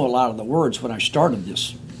didn't know a lot of the words when I started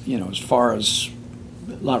this, as far as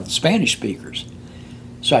a lot of the Spanish speakers.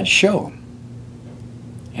 So I'd show them.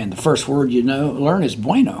 And the first word learn is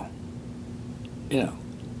bueno.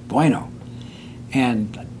 Bueno.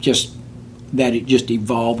 And just that it just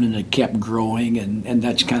evolved and it kept growing, and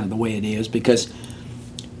that's kind of the way it is, because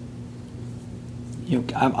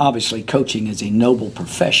obviously coaching is a noble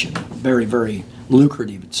profession, very, very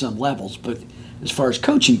lucrative at some levels, but as far as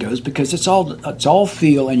coaching goes, because it's all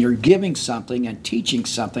feel, and you're giving something and teaching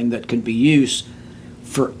something that can be used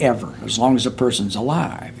forever, as long as a person's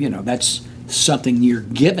alive. That's something you're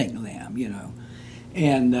giving them,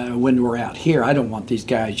 And when we're out here, I don't want these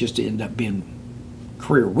guys just to end up being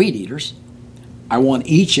career weed eaters. I want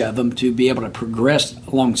each of them to be able to progress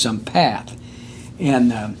along some path.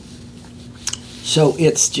 And so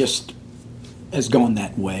it's just has gone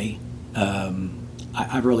that way.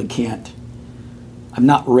 I really can't. I've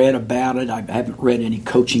not read about it. I haven't read any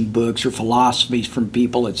coaching books or philosophies from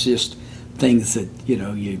people. It's just things that,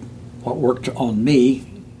 what worked on me.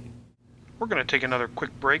 We're going to take another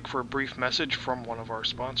quick break for a brief message from one of our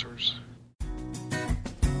sponsors.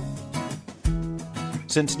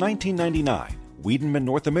 Since 1999, Wiedenmann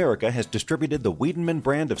North America has distributed the Wiedenmann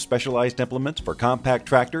brand of specialized implements for compact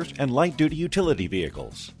tractors and light-duty utility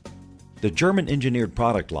vehicles. The German-engineered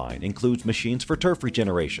product line includes machines for turf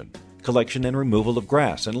regeneration, collection and removal of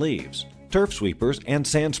grass and leaves, turf sweepers, and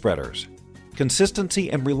sand spreaders.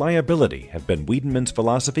 Consistency and reliability have been Wiedenmann's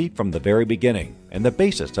philosophy from the very beginning, and the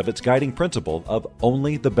basis of its guiding principle of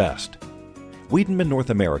only the best. Wiedenmann North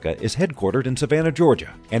America is headquartered in Savannah,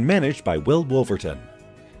 Georgia, and managed by Will Wolverton.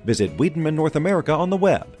 Visit Wiedenmann North America on the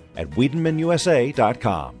web at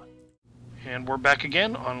wiedemannusa.com. And we're back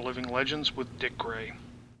again on Living Legends with Dick Gray.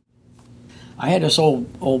 I had this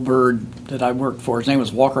old bird that I worked for. His name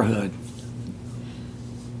was Walker Hood.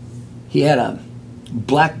 He had a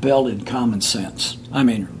black belt in common sense. I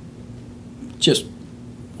mean, just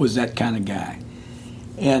was that kind of guy.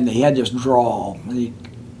 And he had this drawl. And he'd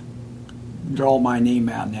draw my name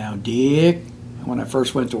out now, Dick. When I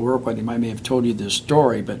first went to work with him, I may have told you this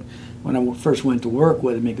story, but when I first went to work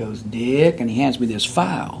with him, he goes, Dick, and he hands me this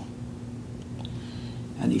file.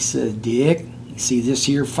 And he says, Dick, you see this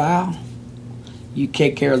here file? You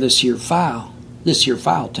take care of this here file. This here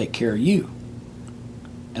file will take care of you.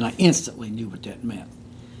 And I instantly knew what that meant.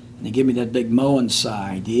 And he gave me that big mowing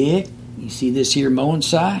sigh. Dick, you see this here mowing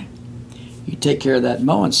sigh? You take care of that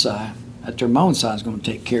mowing sigh. That there mowing sigh is going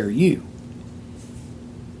to take care of you.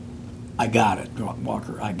 I got it,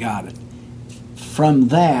 Walker, I got it. From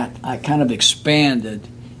that, I kind of expanded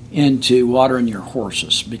into watering your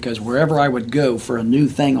horses, because wherever I would go for a new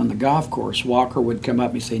thing on the golf course, Walker would come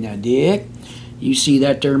up and say, now, Dick, you see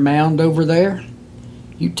that there mound over there?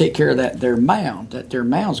 You take care of that there mound. That there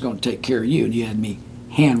mound's going to take care of you. And you had me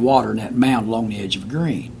hand watering that mound along the edge of the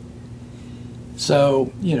green.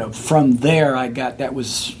 So, from there that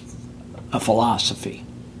was a philosophy.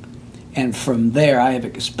 And from there I have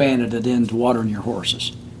expanded it into watering your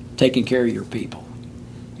horses, taking care of your people.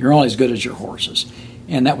 You're only as good as your horses.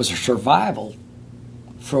 And that was a survival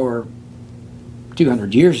for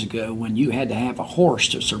 200 years ago, when you had to have a horse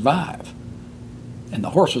to survive. And the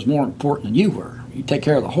horse was more important than you were. You take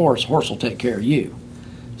care of the horse will take care of you.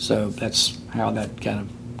 So that's how that kind of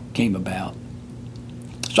came about.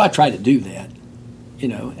 So I try to do that,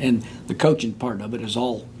 and the coaching part of it is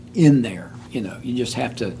all in there. You just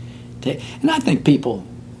have to take, and I think people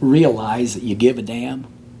realize that you give a damn.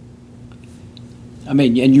 I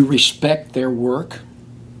mean, and you respect their work,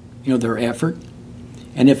 their effort.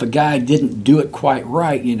 And if a guy didn't do it quite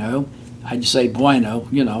right, I'd say bueno,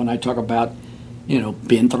 and I talk about,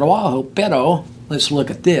 bien trabajo, pero let's look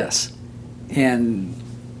at this, and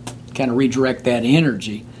kind of redirect that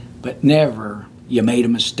energy, but never you made a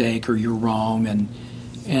mistake or you're wrong.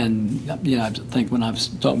 And I think when I was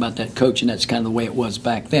talking about that coaching, that's kind of the way it was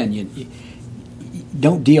back then. You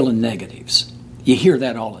don't deal in negatives. You hear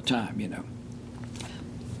that all the time,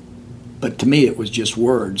 But to me, it was just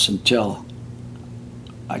words until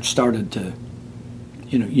I started to,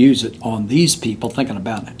 use it on these people, thinking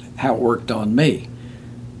about how it worked on me.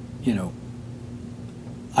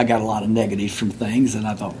 I got a lot of negatives from things, and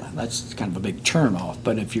I thought, well, that's kind of a big turn-off.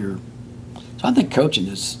 But so I think coaching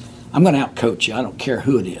is, I'm going to out-coach you. I don't care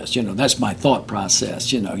who it is. That's my thought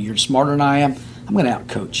process. You're smarter than I am. I'm going to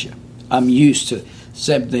out-coach you. I'm used to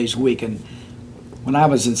 7 days a week. And when I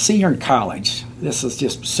was in senior in college, this is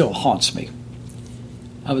just still haunts me.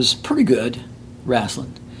 I was pretty good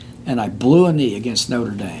wrestling, and I blew a knee against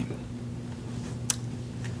Notre Dame.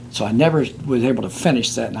 So I never was able to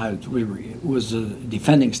finish that, and we was a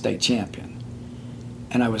defending state champion.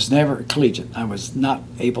 And I was never collegiate. I was not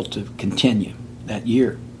able to continue that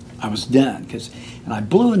year. I was done, and I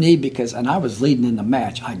blew a knee and I was leading in the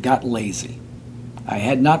match. I got lazy. I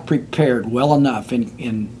had not prepared well enough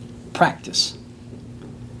in practice.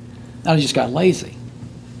 And I just got lazy.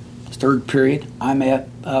 Third period, I'm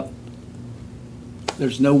up.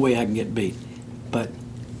 There's no way I can get beat. But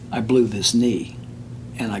I blew this knee,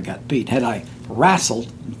 and I got beat. Had I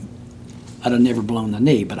wrestled, I'd have never blown the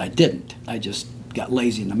knee, but I didn't. I just got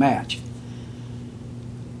lazy in the match.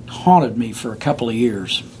 Haunted me for a couple of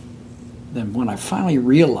years. Then when I finally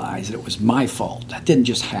realized it was my fault, that didn't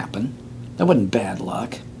just happen. That wasn't bad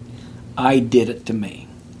luck. I did it to me.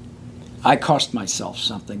 I cost myself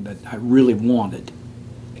something that I really wanted.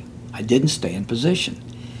 I didn't stay in position.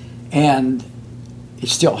 And it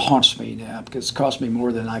still haunts me now because it cost me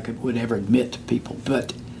more than I would ever admit to people.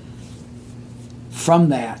 But from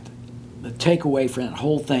that, the takeaway from that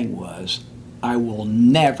whole thing was, I will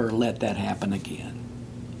never let that happen again.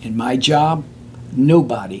 In my job,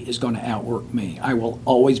 nobody is going to outwork me. I will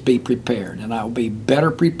always be prepared, and I will be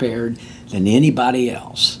better prepared than anybody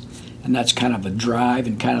else. And that's kind of a drive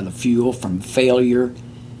and kind of the fuel from failure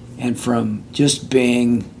and from just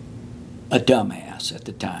being a dumbass at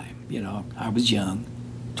the time. You know, I was young,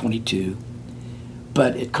 22.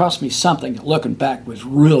 But it cost me something that looking back was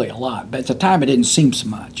really a lot. But at the time it didn't seem so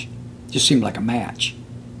much. It just seemed like a match.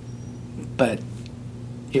 But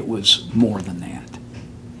it was more than that.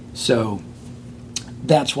 So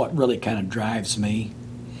that's what really kind of drives me,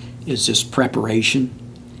 is this preparation.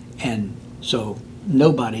 And so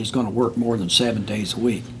nobody's going to work more than 7 days a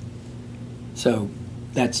week. So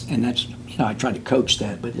that's I try to coach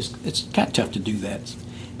that, but it's kind of tough to do that.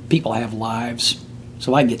 People have lives,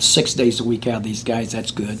 so I get 6 days a week out of these guys.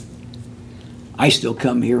 That's good. I still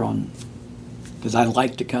come here because I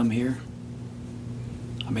like to come here.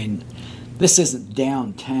 I mean, this isn't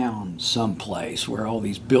downtown someplace where all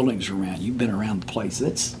these buildings are around. You've been around the place.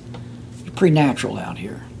 It's pretty natural out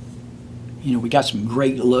here. You know, we got some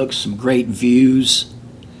great looks, some great views,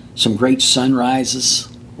 some great sunrises.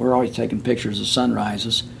 We're always taking pictures of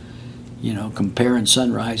sunrises, you know, comparing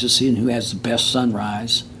sunrises, seeing who has the best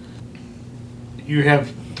sunrise. You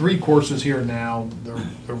have 3 courses here now.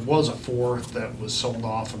 There was a 4th that was sold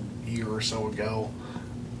off a year or so ago,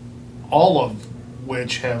 all of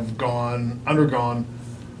which have undergone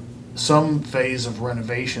some phase of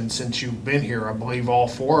renovation since you've been here. I believe all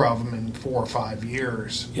 4 of them in 4 or 5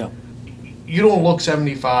 years. Yep. You don't look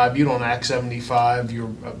 75. You don't act 75.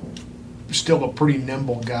 You're still a pretty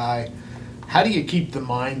nimble guy. How do you keep the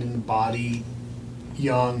mind and the body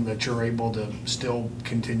young that you're able to still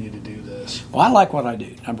continue to do this? Well, I like what I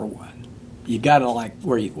do, number one. You got to like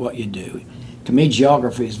what you do. To me,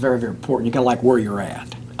 geography is very, very important. You got to like where you're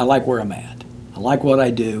at. I like where I'm at. I like what I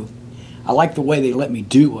do. I like the way they let me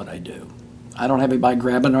do what I do. I don't have anybody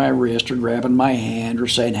grabbing my wrist or grabbing my hand or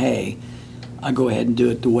saying, hey, I go ahead and do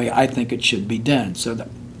it the way I think it should be done. So that,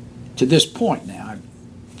 to this point now, I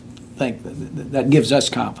think that gives us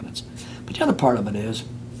confidence. But the other part of it is,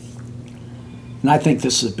 and I think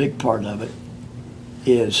this is a big part of it,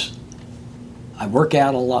 is I work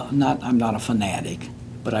out a lot. I'm not a fanatic,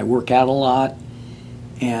 but I work out a lot,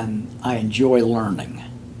 and I enjoy learning.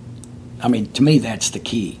 I mean, to me, that's the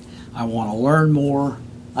key. I want to learn more.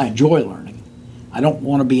 I enjoy learning. I don't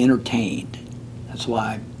want to be entertained. That's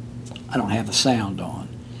why I don't have the sound on.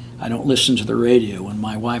 I don't listen to the radio when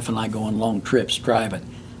my wife and I go on long trips driving.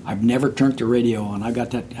 I've never turned the radio on. I've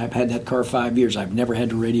had that car 5 years. I've never had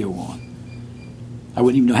the radio on. I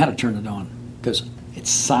wouldn't even know how to turn it on because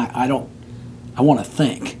I want to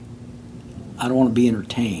think. I don't want to be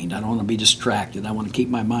entertained. I don't want to be distracted. I want to keep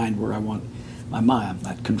my mind where I want my mind. I'm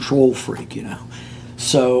that control freak, you know.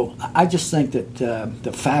 So I just think that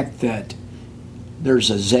the fact that there's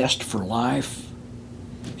a zest for life,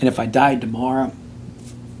 and if I died tomorrow,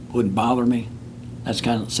 it wouldn't bother me. That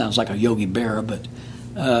kind of sounds like a Yogi Berra, but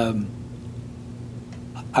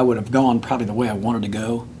I would have gone probably the way I wanted to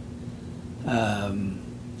go.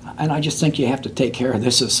 And I just think you have to take care of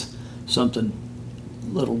this as something a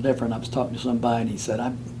little different. I was talking to somebody, and he said,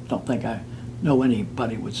 I don't think I know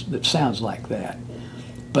anybody that sounds like that.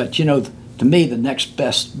 But, you know, to me, the next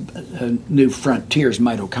best new frontier is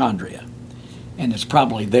mitochondria. And it's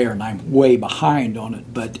probably there, and I'm way behind on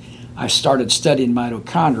it. But I started studying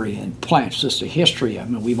mitochondria and plants, just a history. I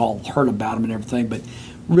mean, we've all heard about them and everything, but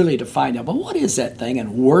really to find out, well, what is that thing,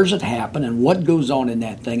 and where does it happen, and what goes on in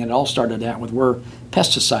that thing? And it all started out with where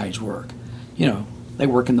pesticides work. You know, they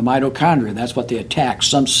work in the mitochondria. That's what they attack,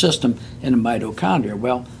 some system in the mitochondria.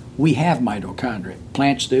 Well, We have mitochondria.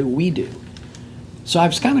 Plants do, we do. So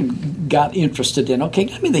I've kind of got interested in, okay,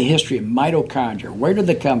 give me the history of mitochondria. Where did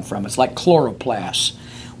they come from? It's like chloroplasts.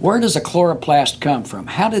 Where does a chloroplast come from?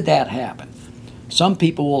 How did that happen? Some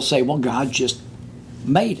people will say, well, God just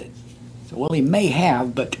made it. So, well, he may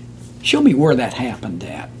have, but show me where that happened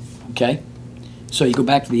at, okay? So you go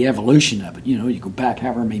back to the evolution of it. You go back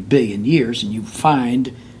however many billion years, and you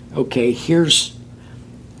find, okay, here's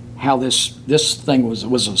how this thing was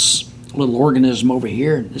a little organism over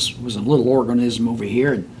here, and this was a little organism over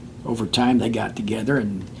here, and over time they got together,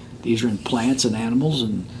 and these are in plants and animals,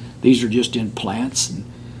 and these are just in plants, and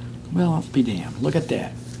well, I'll be damned. Look at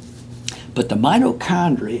that. But the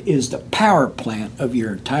mitochondria is the power plant of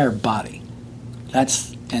your entire body.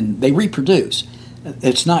 And they reproduce.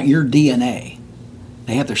 It's not your DNA.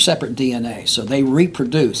 They have their separate DNA, so they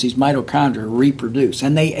reproduce. These mitochondria reproduce,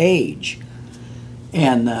 and they age.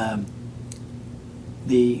 And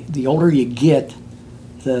the older you get,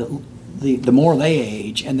 the more they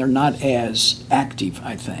age, and they're not as active,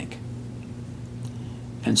 I think.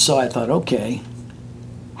 And so I thought, okay,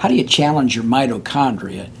 how do you challenge your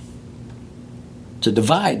mitochondria to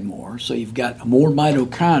divide more? So you've got more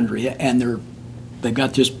mitochondria, and they've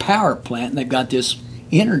got this power plant, and they've got this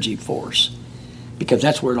energy force, because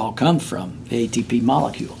that's where it all comes from, the ATP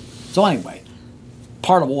molecule. So anyway,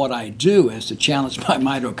 part of what I do is to challenge my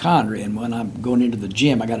mitochondria. And when I'm going into the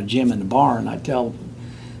gym, I got a gym in the barn, I tell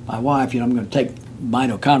my wife, I'm going to take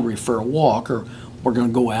mitochondria for a walk, or we're going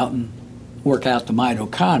to go out and work out the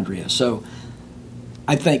mitochondria. So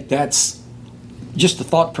I think that's just the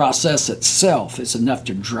thought process itself is enough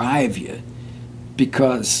to drive you,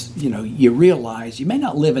 because you realize you may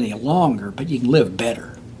not live any longer, but you can live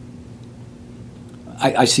better.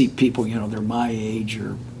 I see people, they're my age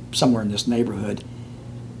or somewhere in this neighborhood.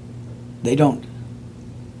 They don't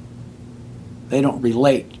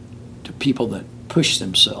relate to people that push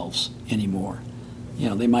themselves anymore.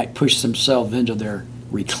 They might push themselves into their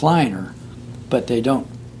recliner, but they don't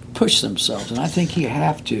push themselves. And I think you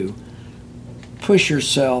have to push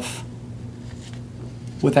yourself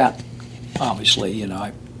without, obviously,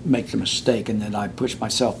 I make the mistake and then I push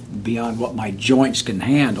myself beyond what my joints can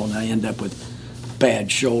handle, and I end up with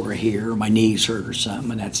bad shoulder here, or my knees hurt or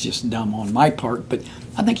something, and that's just dumb on my part. But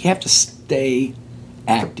I think you have to stay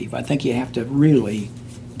active. I think you have to really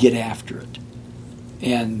get after it.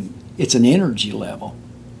 And it's an energy level.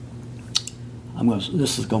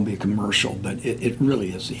 This is going to be a commercial, but it really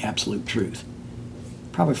is the absolute truth.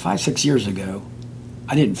 Probably 5-6 years ago,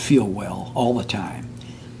 I didn't feel well all the time.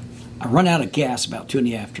 I run out of gas about 2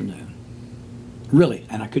 p.m. Really,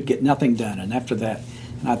 and I could get nothing done. And after that,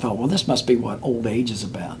 and I thought, well, this must be what old age is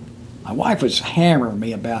about. My wife was hammering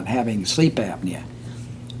me about having sleep apnea.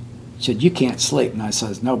 She said, you can't sleep. And I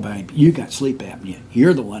says, no, babe, you got sleep apnea.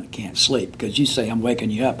 You're the one that can't sleep, because you say I'm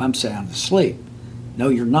waking you up. I'm sound asleep. No,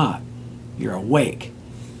 you're not. You're awake.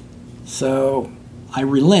 So I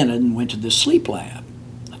relented and went to the sleep lab.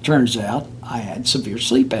 It turns out I had severe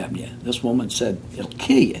sleep apnea. This woman said, it'll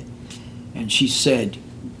kill you. And she said,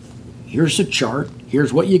 here's the chart.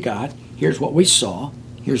 Here's what you got. Here's what we saw.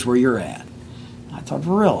 Here's where you're at. I thought,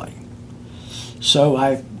 really? So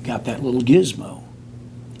I got that little gizmo.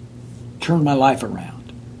 Turned my life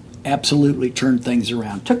around. Absolutely turned things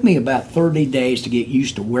around. Took me about 30 days to get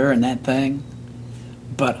used to wearing that thing,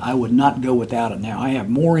 but I would not go without it now. I have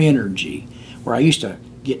more energy. Where I used to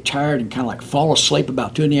get tired and kind of like fall asleep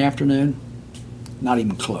about 2 p.m, not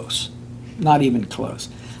even close. Not even close.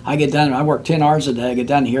 I get done, I work 10 hours a day. I get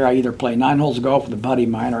done here, I either play 9 holes of golf with a buddy of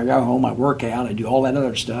mine, or I go home, I work out, I do all that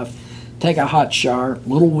other stuff, take a hot shower, a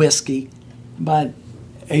little whiskey. About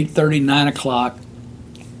 8:30, 9 o'clock,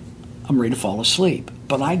 I'm ready to fall asleep.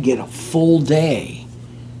 But I get a full day.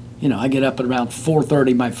 I get up at around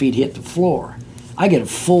 4:30, my feet hit the floor. I get a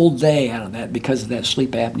full day out of that because of that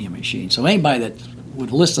sleep apnea machine. So anybody that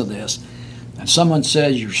would listen to this, and someone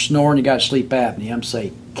says you're snoring, you got sleep apnea, I'm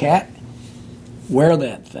saying, cat, wear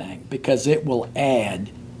that thing, because it will add,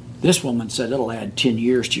 this woman said it'll add 10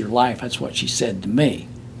 years to your life. That's what she said to me.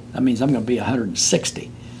 That means I'm going to be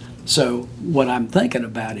 160. So what I'm thinking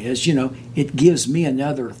about is, it gives me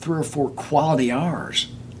another 3 or 4 quality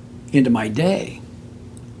hours into my day.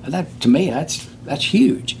 And that, to me, that's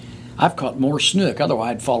huge. I've caught more snook.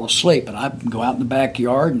 Otherwise, I'd fall asleep. But I go out in the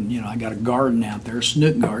backyard, and, I got a garden out there, a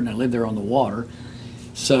snook garden. I live there on the water.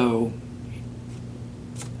 So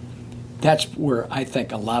that's where I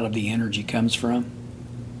think a lot of the energy comes from.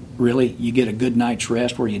 Really, you get a good night's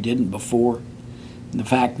rest where you didn't before. And the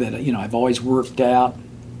fact that, I've always worked out.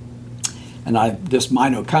 And this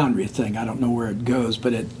mitochondria thing, I don't know where it goes,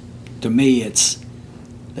 but to me, it's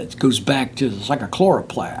that goes back to, it's like a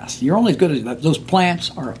chloroplast. You're only as good as, those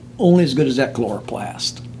plants are only as good as that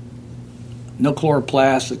chloroplast. No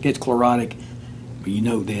chloroplast, it gets chlorotic, but you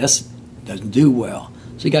know this, doesn't do well.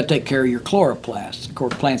 So you got to take care of your chloroplasts. Of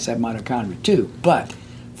course, plants have mitochondria too, but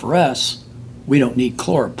for us, we don't need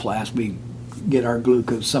chloroplast. We get our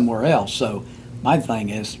glucose somewhere else. So my thing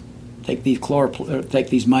is, take these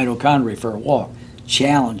mitochondria for a walk.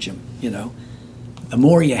 Challenge them, you know. The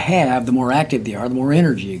more you have, the more active they are, the more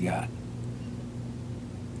energy you got.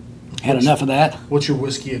 Had enough of that? What's your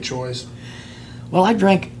whiskey of choice? Well, I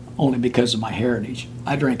drink only because of my heritage.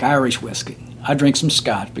 I drink Irish whiskey. I drink some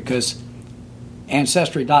Scotch because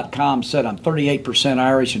Ancestry.com said I'm 38%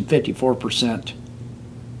 Irish and 54%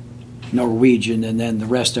 Norwegian, and then the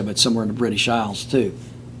rest of it somewhere in the British Isles too.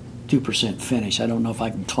 2% Finnish. I don't know if I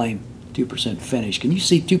can claim 2% Finnish. Can you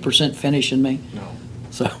see 2% Finnish in me? No.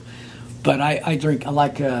 So, but I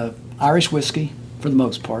like Irish whiskey for the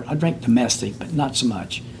most part. I drink domestic, but not so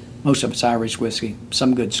much. Most of it's Irish whiskey,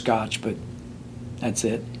 some good Scotch, but that's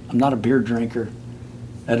it. I'm not a beer drinker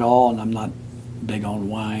at all, and I'm not big on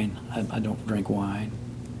wine. I don't drink wine,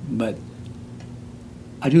 but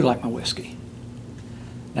I do like my whiskey.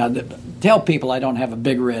 Now, tell people I don't have a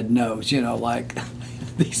big red nose, you know, like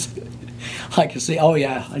these. Like you say, oh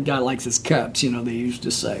yeah, a guy likes his cups, you know, they used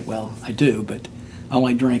to say. Well, I do, but I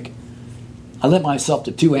only drink, I limit myself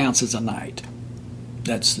to 2 ounces a night.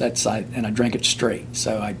 And I drink it straight.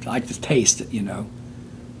 So I like to taste it, you know.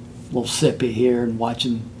 A little sippy here and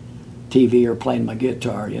watching TV or playing my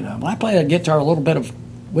guitar, you know. When I play the guitar, a little bit of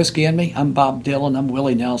whiskey in me. I'm Bob Dylan, I'm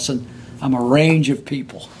Willie Nelson, I'm a range of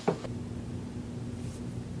people.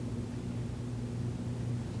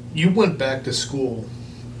 You went back to school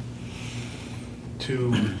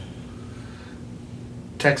to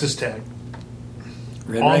Texas Tech,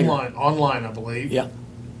 online, I believe. Yeah.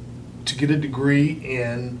 To get a degree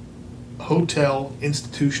in hotel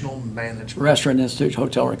institutional management. Restaurant institute,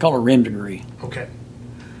 hotel, I call it a RIM degree. Okay.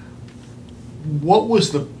 What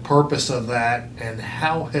was the purpose of that, and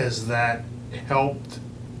how has that helped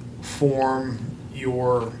form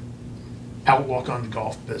your outlook on the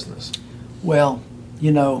golf business? Well,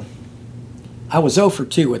 you know, I was 0 for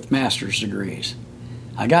 2 with master's degrees.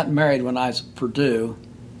 I got married when I was at Purdue.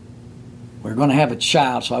 We were going to have a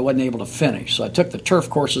child, so I wasn't able to finish. So I took the turf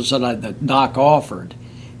courses that Doc offered,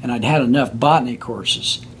 and I'd had enough botany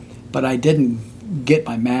courses, but I didn't get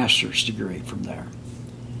my master's degree from there.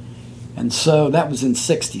 And so that was in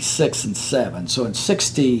 66 and 7. So then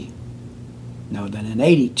in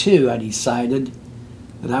 82, I decided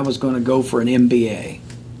that I was going to go for an MBA.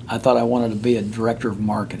 I thought I wanted to be a director of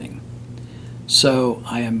marketing. So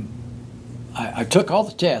I took all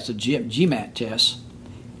the tests, the GMAT tests,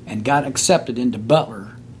 and got accepted into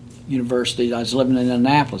Butler University. I was living in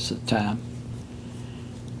Annapolis at the time.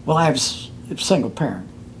 Well, I was a single parent,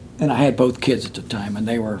 and I had both kids at the time, and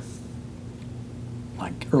they were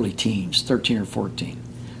like early teens, 13 or 14.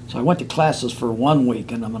 So I went to classes for 1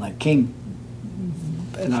 week, and when I came,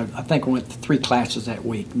 and I think I went to 3 classes that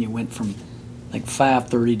week, and you went from like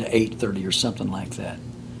 5:30 to 8:30 or something like that.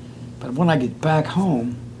 But when I get back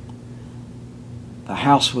home, the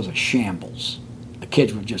house was a shambles. The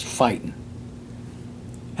kids were just fighting.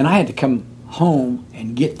 And I had to come home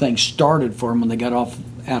and get things started for them when they got out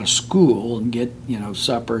of school and get, you know,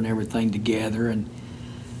 supper and everything together. And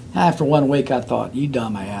after 1 week, I thought, you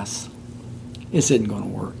dumbass, this isn't going to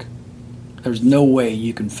work. There's no way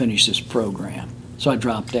you can finish this program. So I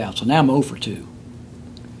dropped out. So now I'm 0 for 2.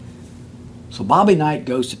 So Bobby Knight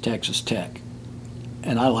goes to Texas Tech,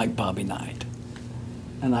 and I like Bobby Knight.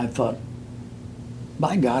 And I thought,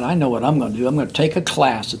 by God, I know what I'm going to do. I'm going to take a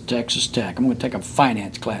class at Texas Tech. I'm going to take a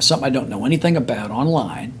finance class, something I don't know anything about,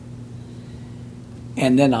 online.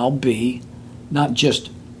 And then I'll be not just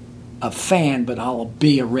a fan, but I'll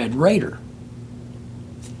be a Red Raider.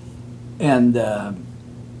 And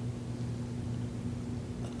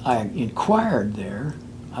I inquired there.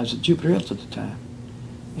 I was at Jupiter Hills at the time.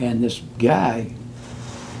 And this guy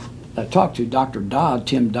I talked to, Dr. Dodd,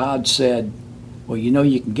 Tim Dodd, said, well, you know,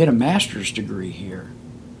 you can get a master's degree here.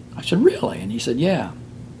 I said, really? And he said, yeah.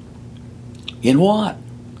 In what?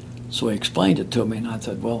 So he explained it to me, and I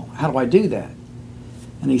said, well, how do I do that?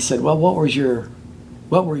 And he said, well, what were your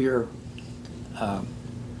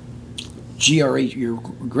GRE, your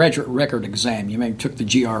graduate record exam? You maybe took the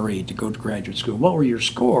GRE to go to graduate school. What were your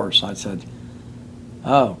scores? I said,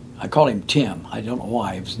 oh, I called him Tim. I don't know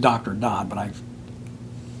why. It was Dr. Dodd, but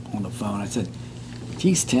on the phone, I said,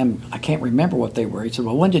 geez, Tim, I can't remember what they were. He said,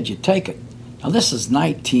 well, when did you take it? Now, this is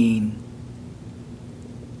like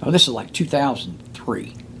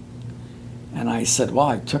 2003. And I said, well,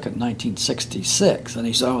 I took it in 1966. And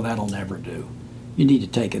he said, oh, that'll never do. You need to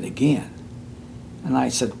take it again. And I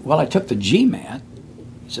said, well, I took the GMAT.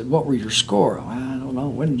 He said, what were your score? Well, I don't know.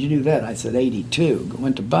 When did you do that? I said, 82.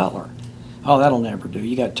 Went to Butler. Oh, that'll never do.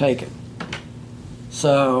 You got to take it.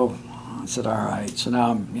 So I said, all right. So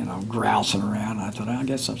now I'm, grousing around. I thought, I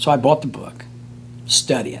guess so. So I bought the book,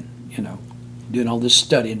 studying, doing all this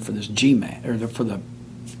studying for this GMAT, or for the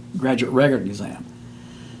graduate regular exam.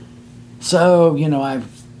 So, I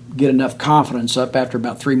get enough confidence up after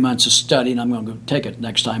about 3 months of studying, I'm going to go take it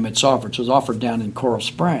next time it's offered. So it was offered down in Coral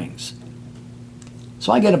Springs.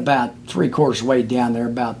 So I get about 3/4 way down there,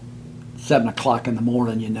 about 7 o'clock in the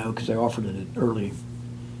morning, because they offered it early.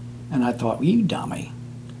 And I thought, well, you dummy.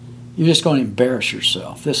 You're just going to embarrass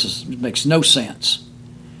yourself. It makes no sense.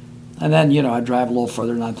 And then, I drive a little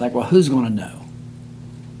further and I think, well, who's going to know?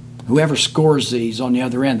 Whoever scores these on the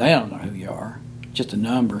other end, they don't know who you are. Just a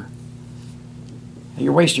number.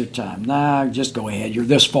 You're wasting your time. Nah, just go ahead. You're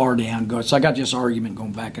this far down. Go. So I got this argument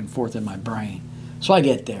going back and forth in my brain. So I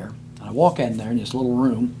get there. And I walk in there in this little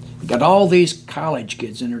room. We got all these college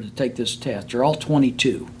kids in there to take this test. They're all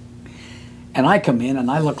 22. And I come in and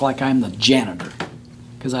I look like I'm the janitor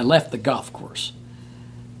because I left the golf course.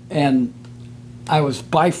 And I was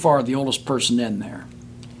by far the oldest person in there.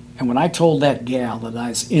 And when I told that gal that I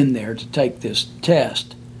was in there to take this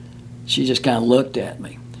test, she just kind of looked at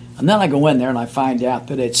me. And then I go in there and I find out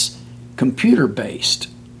that it's computer-based,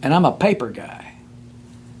 and I'm a paper guy.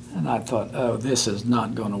 And I thought, oh, this is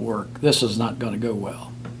not going to work. This is not going to go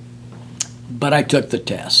well. But I took the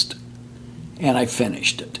test, and I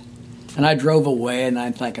finished it. And I drove away, and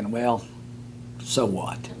I'm thinking, well, so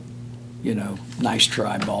what? Nice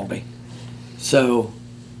try, Baldy. So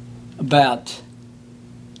about,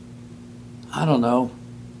 I don't know,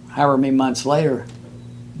 however many months later,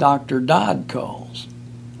 Dr. Dodd calls.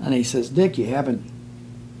 And he says, Dick, you haven't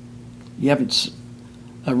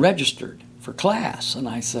registered for class. And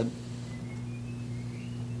I said,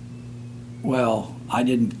 well, I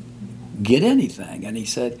didn't get anything. And he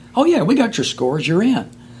said, oh, yeah, we got your scores. You're in. And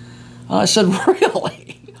I said,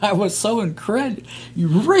 really? I was so incredible.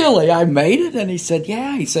 Really? I made it? And he said,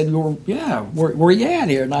 yeah. He said, where you at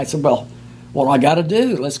here? And I said, well, what do I got to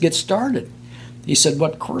do? Let's get started. He said,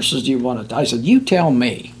 what courses do you want to? I said, you tell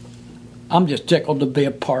me. I'm just tickled to be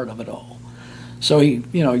a part of it all. So he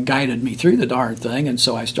guided me through the darn thing, and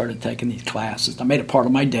so I started taking these classes. I made it part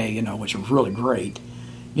of my day, which was really great.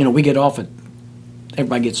 We get off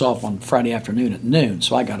everybody gets off on Friday afternoon at noon.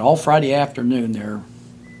 So I got all Friday afternoon there,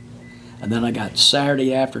 and then I got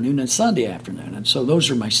Saturday afternoon and Sunday afternoon. And so those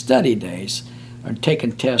are my study days, or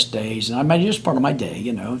taking test days, and I made it just part of my day,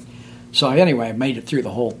 So anyway, I made it through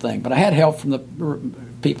the whole thing. But I had help from the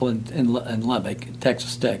people in Lubbock,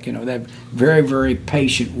 Texas Tech. They're very, very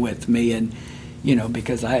patient with me, and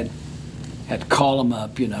because I had to call them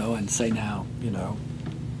up, and say now,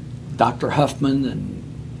 Dr. Huffman, and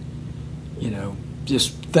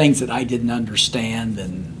just things that I didn't understand,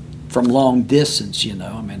 and from long distance,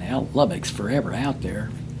 Lubbock's forever out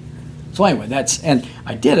there. So anyway, and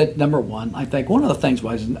I did it. Number one, I think one of the things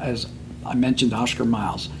was, as I mentioned, Oscar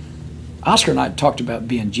Miles. Oscar and I talked about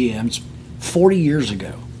being GMs 40 years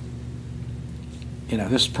ago.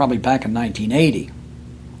 This is probably back in 1980.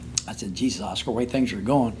 I said, Jesus, Oscar, the way things are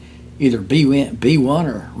going, either be one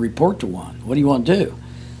or report to one. What do you want to do?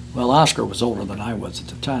 Well, Oscar was older than I was at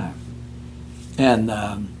the time. And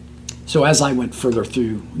so as I went further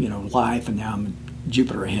through, life, and now I'm in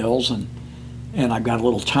Jupiter Hills, and I've got a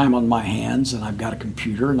little time on my hands, and I've got a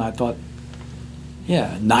computer, and I thought,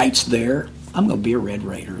 yeah, night's there. I'm going to be a Red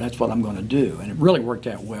Raider. That's what I'm going to do. And it really worked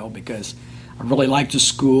out well because I really liked the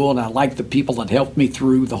school, and I liked the people that helped me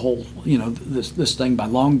through the whole, this thing by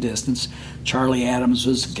long distance. Charlie Adams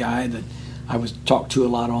was the guy that I was talked to a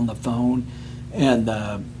lot on the phone, and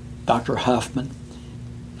Dr. Huffman.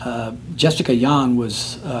 Jessica Yan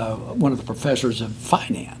was one of the professors of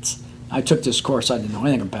finance. I took this course. I didn't know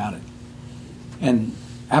anything about it. And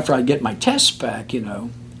after I get my tests back,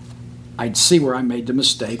 I'd see where I made the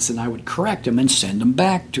mistakes, and I would correct them and send them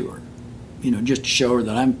back to her, just to show her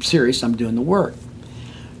that I'm serious, I'm doing the work.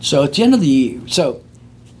 So at the end of the year,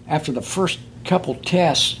 after the first couple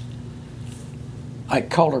tests, I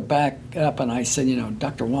called her back up and I said,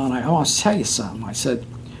 Dr. Wan, I want to tell you something. I said,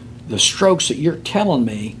 the strokes that you're telling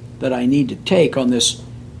me that I need to take on this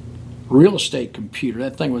real estate computer,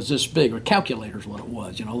 that thing was this big, or calculator's what it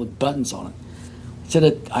was, with buttons on it. I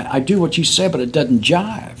said, I do what you said, but it doesn't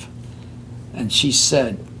jive. And she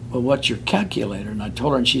said, well, what's your calculator? And I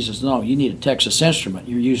told her, and she says, no, you need a Texas Instrument.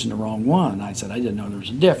 You're using the wrong one. And I said, I didn't know there was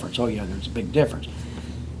a difference. Oh, yeah, there's a big difference.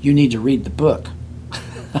 You need to read the book.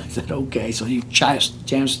 I said, okay. So he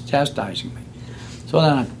chastising me. So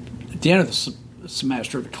then at the end of the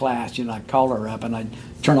semester, the class, I called her up and I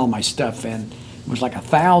turned all my stuff in. It was like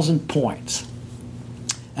 1,000 points.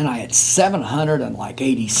 And I had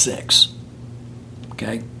 786.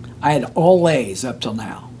 Okay? I had all A's up till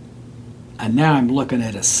now. And now I'm looking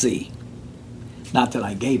at a C. Not that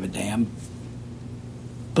I gave a damn,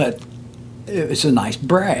 but it was a nice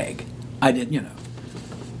brag. I didn't,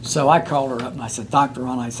 So I called her up and I said, Dr.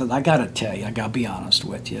 Ron, I said, I got to tell you, I got to be honest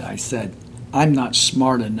with you. I said, I'm not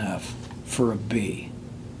smart enough for a B,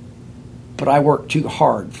 but I worked too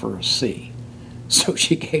hard for a C. So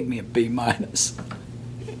she gave me a B minus.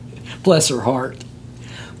 Bless her heart.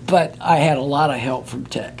 But I had a lot of help from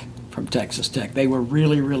Texas Tech. They were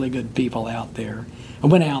really, really good people out there. I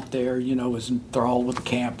went out there, was enthralled with the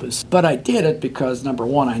campus. But I did it because, number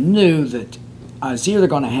one, I knew that I was either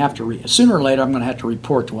going to have to, sooner or later, I'm going to have to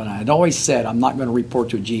report to one. I had always said I'm not going to report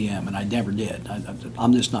to a GM, and I never did.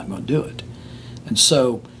 I'm just not going to do it. And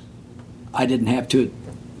so I didn't have to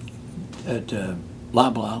at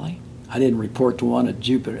Loblolly. I didn't report to one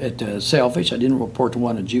at Sailfish. I didn't report to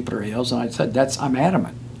one at Jupiter Hills. And I said, I'm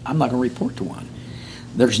adamant. I'm not going to report to one.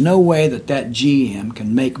 There's no way that GM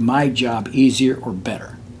can make my job easier or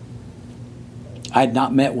better. I had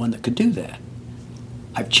not met one that could do that.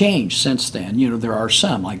 I've changed since then. There are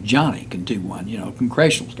some, like Johnny can do one.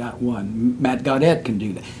 Congressional's got one. Matt Gaudet can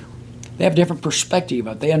do that. They have a different perspective,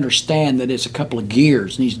 but they understand that it's a couple of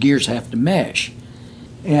gears, and these gears have to mesh.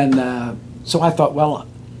 And so I thought, well,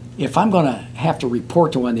 if I'm going to have to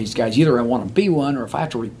report to one of these guys, either I want to be one, or if I have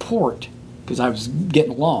to report, because I was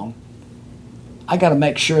getting along, I got to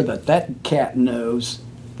make sure that cat knows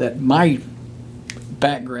that my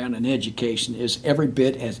background and education is every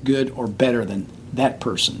bit as good or better than that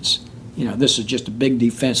person's. This is just a big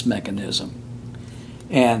defense mechanism.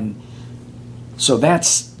 And so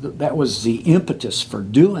that was the impetus for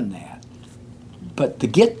doing that. But the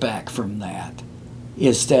get back from that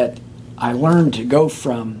is that I learned to go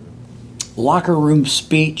from locker room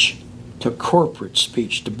speech to corporate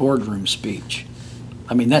speech to boardroom speech.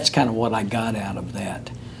 I mean, that's kind of what I got out of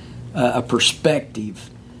that. A perspective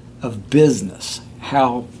of business,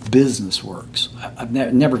 how business works. I'm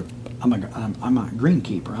a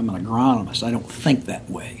greenkeeper. I'm an agronomist. I don't think that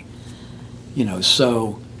way.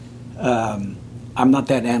 So I'm not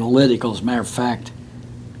that analytical. As a matter of fact,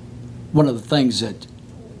 one of the things that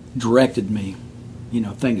directed me,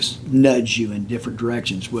 things nudge you in different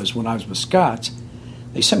directions, was when I was with Scott's,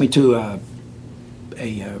 they sent me to a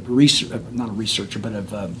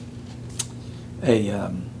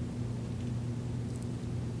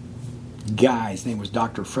guy. His name was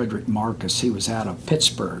Dr. Frederick Marcus. He was out of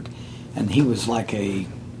Pittsburgh, and he was like a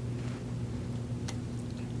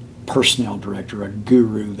personnel director, a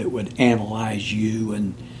guru that would analyze you,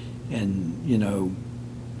 and you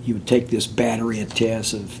would take this battery of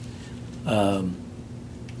tests of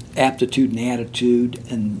aptitude and attitude,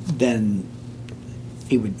 and then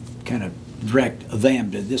he would kind of direct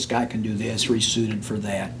them to, this guy can do this, or he's suited for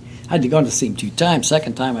that. I had to go to see him 2 times.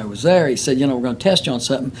 Second time I was there, he said, we're going to test you on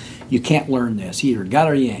something. You can't learn this. You either got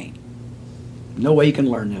it or you ain't. No way you can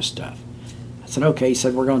learn this stuff. I said, okay. He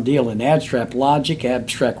said, we're going to deal in abstract logic,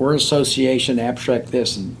 abstract word association, abstract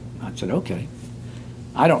this. And I said, okay.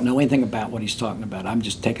 I don't know anything about what he's talking about. I'm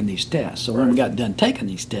just taking these tests. So when we got done taking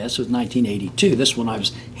these tests, it was 1982. This one I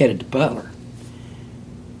was headed to Butler.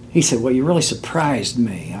 He said, well, you really surprised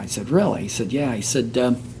me. I said, really? He said, yeah. He said,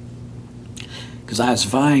 because I was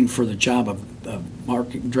vying for the job of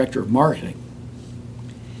director of marketing.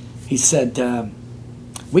 He said,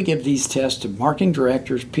 we give these tests to marketing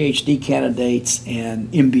directors, PhD candidates,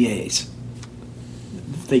 and MBAs.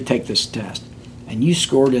 They take this test. And you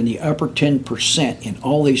scored in the upper 10% in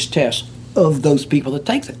all these tests of those people that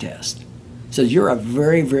take the test. He says, you're a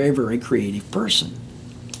very, very, very creative person.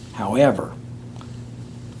 However,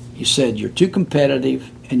 he said, you're too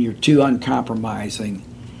competitive and you're too uncompromising.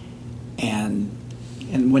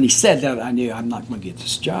 And when he said that, I knew I'm not going to get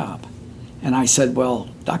this job. And I said, well,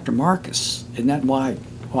 Dr. Marcus, isn't that why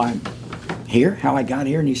I'm here, how I got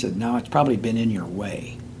here? And he said, no, it's probably been in your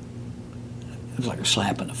way. It was like a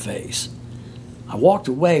slap in the face. I walked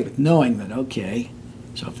away with knowing that, okay,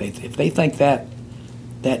 so if they think that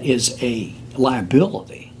is a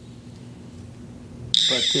liability,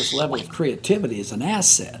 but this level of creativity is an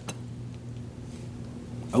asset,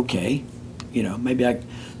 okay, maybe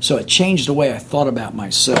so it changed the way I thought about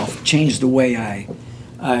myself, changed the way I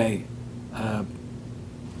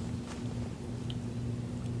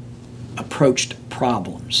approached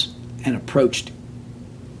problems and approached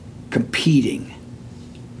competing.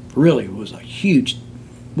 Really was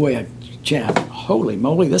boy, holy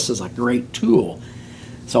moly, this is a great tool.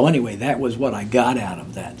 So anyway, that was what I got out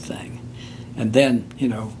of that thing. And then,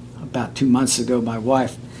 about 2 months ago, my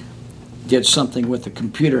wife did something with the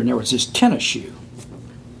computer, and there was this tennis shoe,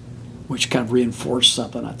 which kind of reinforced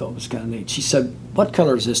something I thought was kind of neat. She said, "What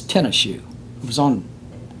color is this tennis shoe?" It was on,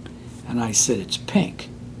 and I said, "It's pink."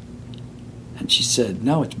 And she said,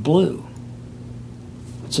 "No, it's blue."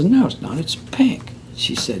 I said, "No, it's not, it's pink."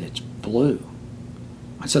 She said, "It's blue."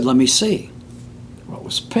 I said, "Let me see." Well, it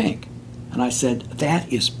was pink. And I said,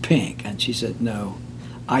 "That is pink." And she said, "No,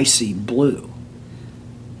 I see blue."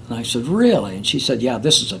 And I said, "Really?" And she said, "Yeah,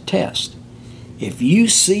 this is a test. If you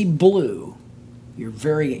see blue,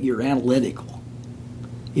 you're analytical.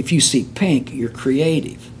 If you see pink, you're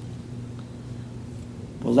creative."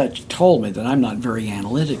 Well, that told me that I'm not very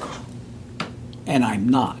analytical. And I'm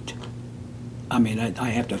not. I mean, I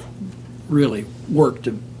have to really work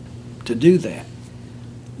to do that.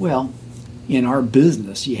 Well, in our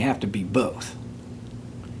business, you have to be both.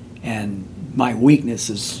 And my weakness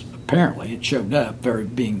is, apparently, it showed up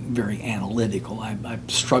being very analytical. I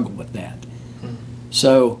struggle with that.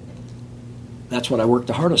 So that's what I work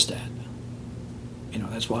the hardest at.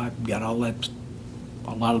 That's why I've got all that.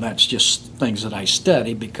 A lot of that's just things that I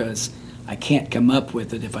study, because I can't come up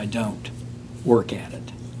with it if I don't work at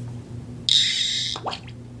it.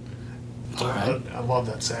 I love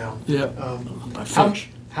that sound. Yeah.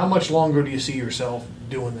 How much longer do you see yourself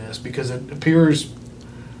doing this? Because it appears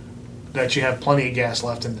that you have plenty of gas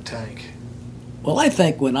left in the tank. Well, I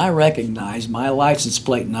think when I recognize my license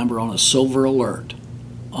plate number on a silver alert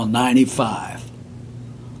on 95,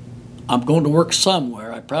 I'm going to work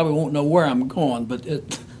somewhere. I probably won't know where I'm going, but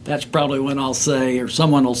that's probably when I'll say, or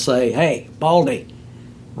someone will say, "Hey, Baldy,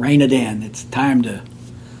 rein it in. It's time to,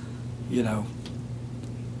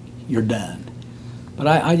 you're done." But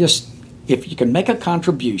I just, if you can make a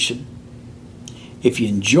contribution, if you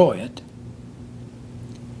enjoy it,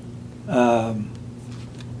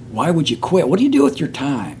 why would you quit? What do you do with your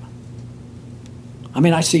time? I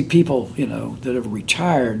mean, I see people, that have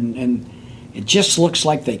retired, and it just looks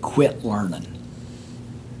like they quit learning.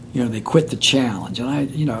 They quit the challenge. And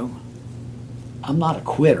I'm not a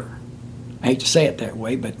quitter. I hate to say it that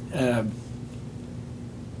way, but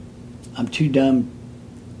I'm too dumb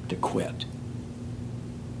to quit.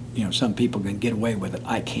 Some people can get away with it.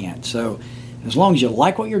 I can't. So as long as you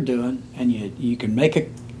like what you're doing and you can make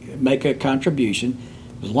a contribution,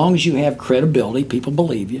 as long as you have credibility, people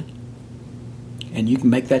believe you, and you can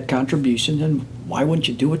make that contribution, then why wouldn't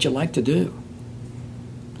you do what you like to do?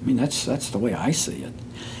 I mean, that's the way I see it.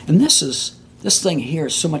 And this thing here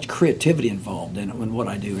is so much creativity involved in it when what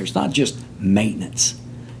I do. It's not just maintenance.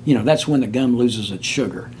 That's when the gum loses its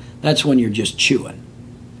sugar. That's when you're just chewing.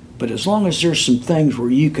 But as long as there's some things where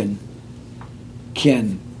you can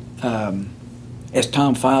as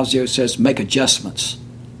Tom Fazio says, make adjustments,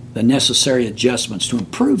 the necessary adjustments to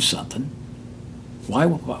improve something, why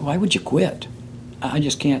would you quit? I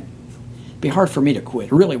just can't. It'd be hard for me to quit.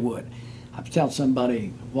 It really would. I was telling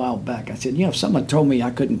somebody a while back, I said, if someone told me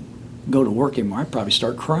I couldn't go to work anymore, I'd probably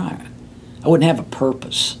start crying. I wouldn't have a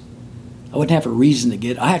purpose. I wouldn't have a reason to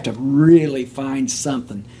get. I have to really find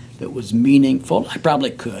something that was meaningful. I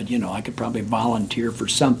probably could. I could probably volunteer for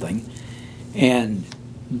something and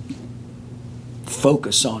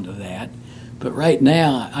focus onto that. But right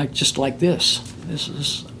now, I just like this.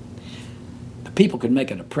 The people can make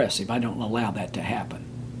it oppressive. I don't allow that to happen.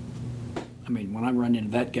 I mean, when I run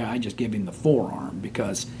into that guy, I just give him the forearm,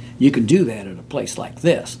 because you can do that at a place like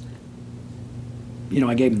this.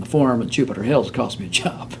 I gave him the forearm at Jupiter Hills. It cost me a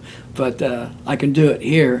job. But I can do it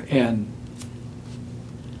here, and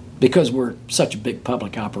because we're such a big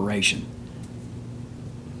public operation.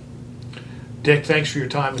 Dick, thanks for your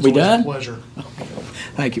time. It's We always done? a pleasure.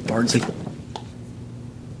 Thank you, Bardsey.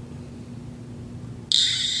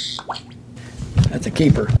 That's a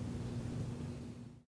keeper.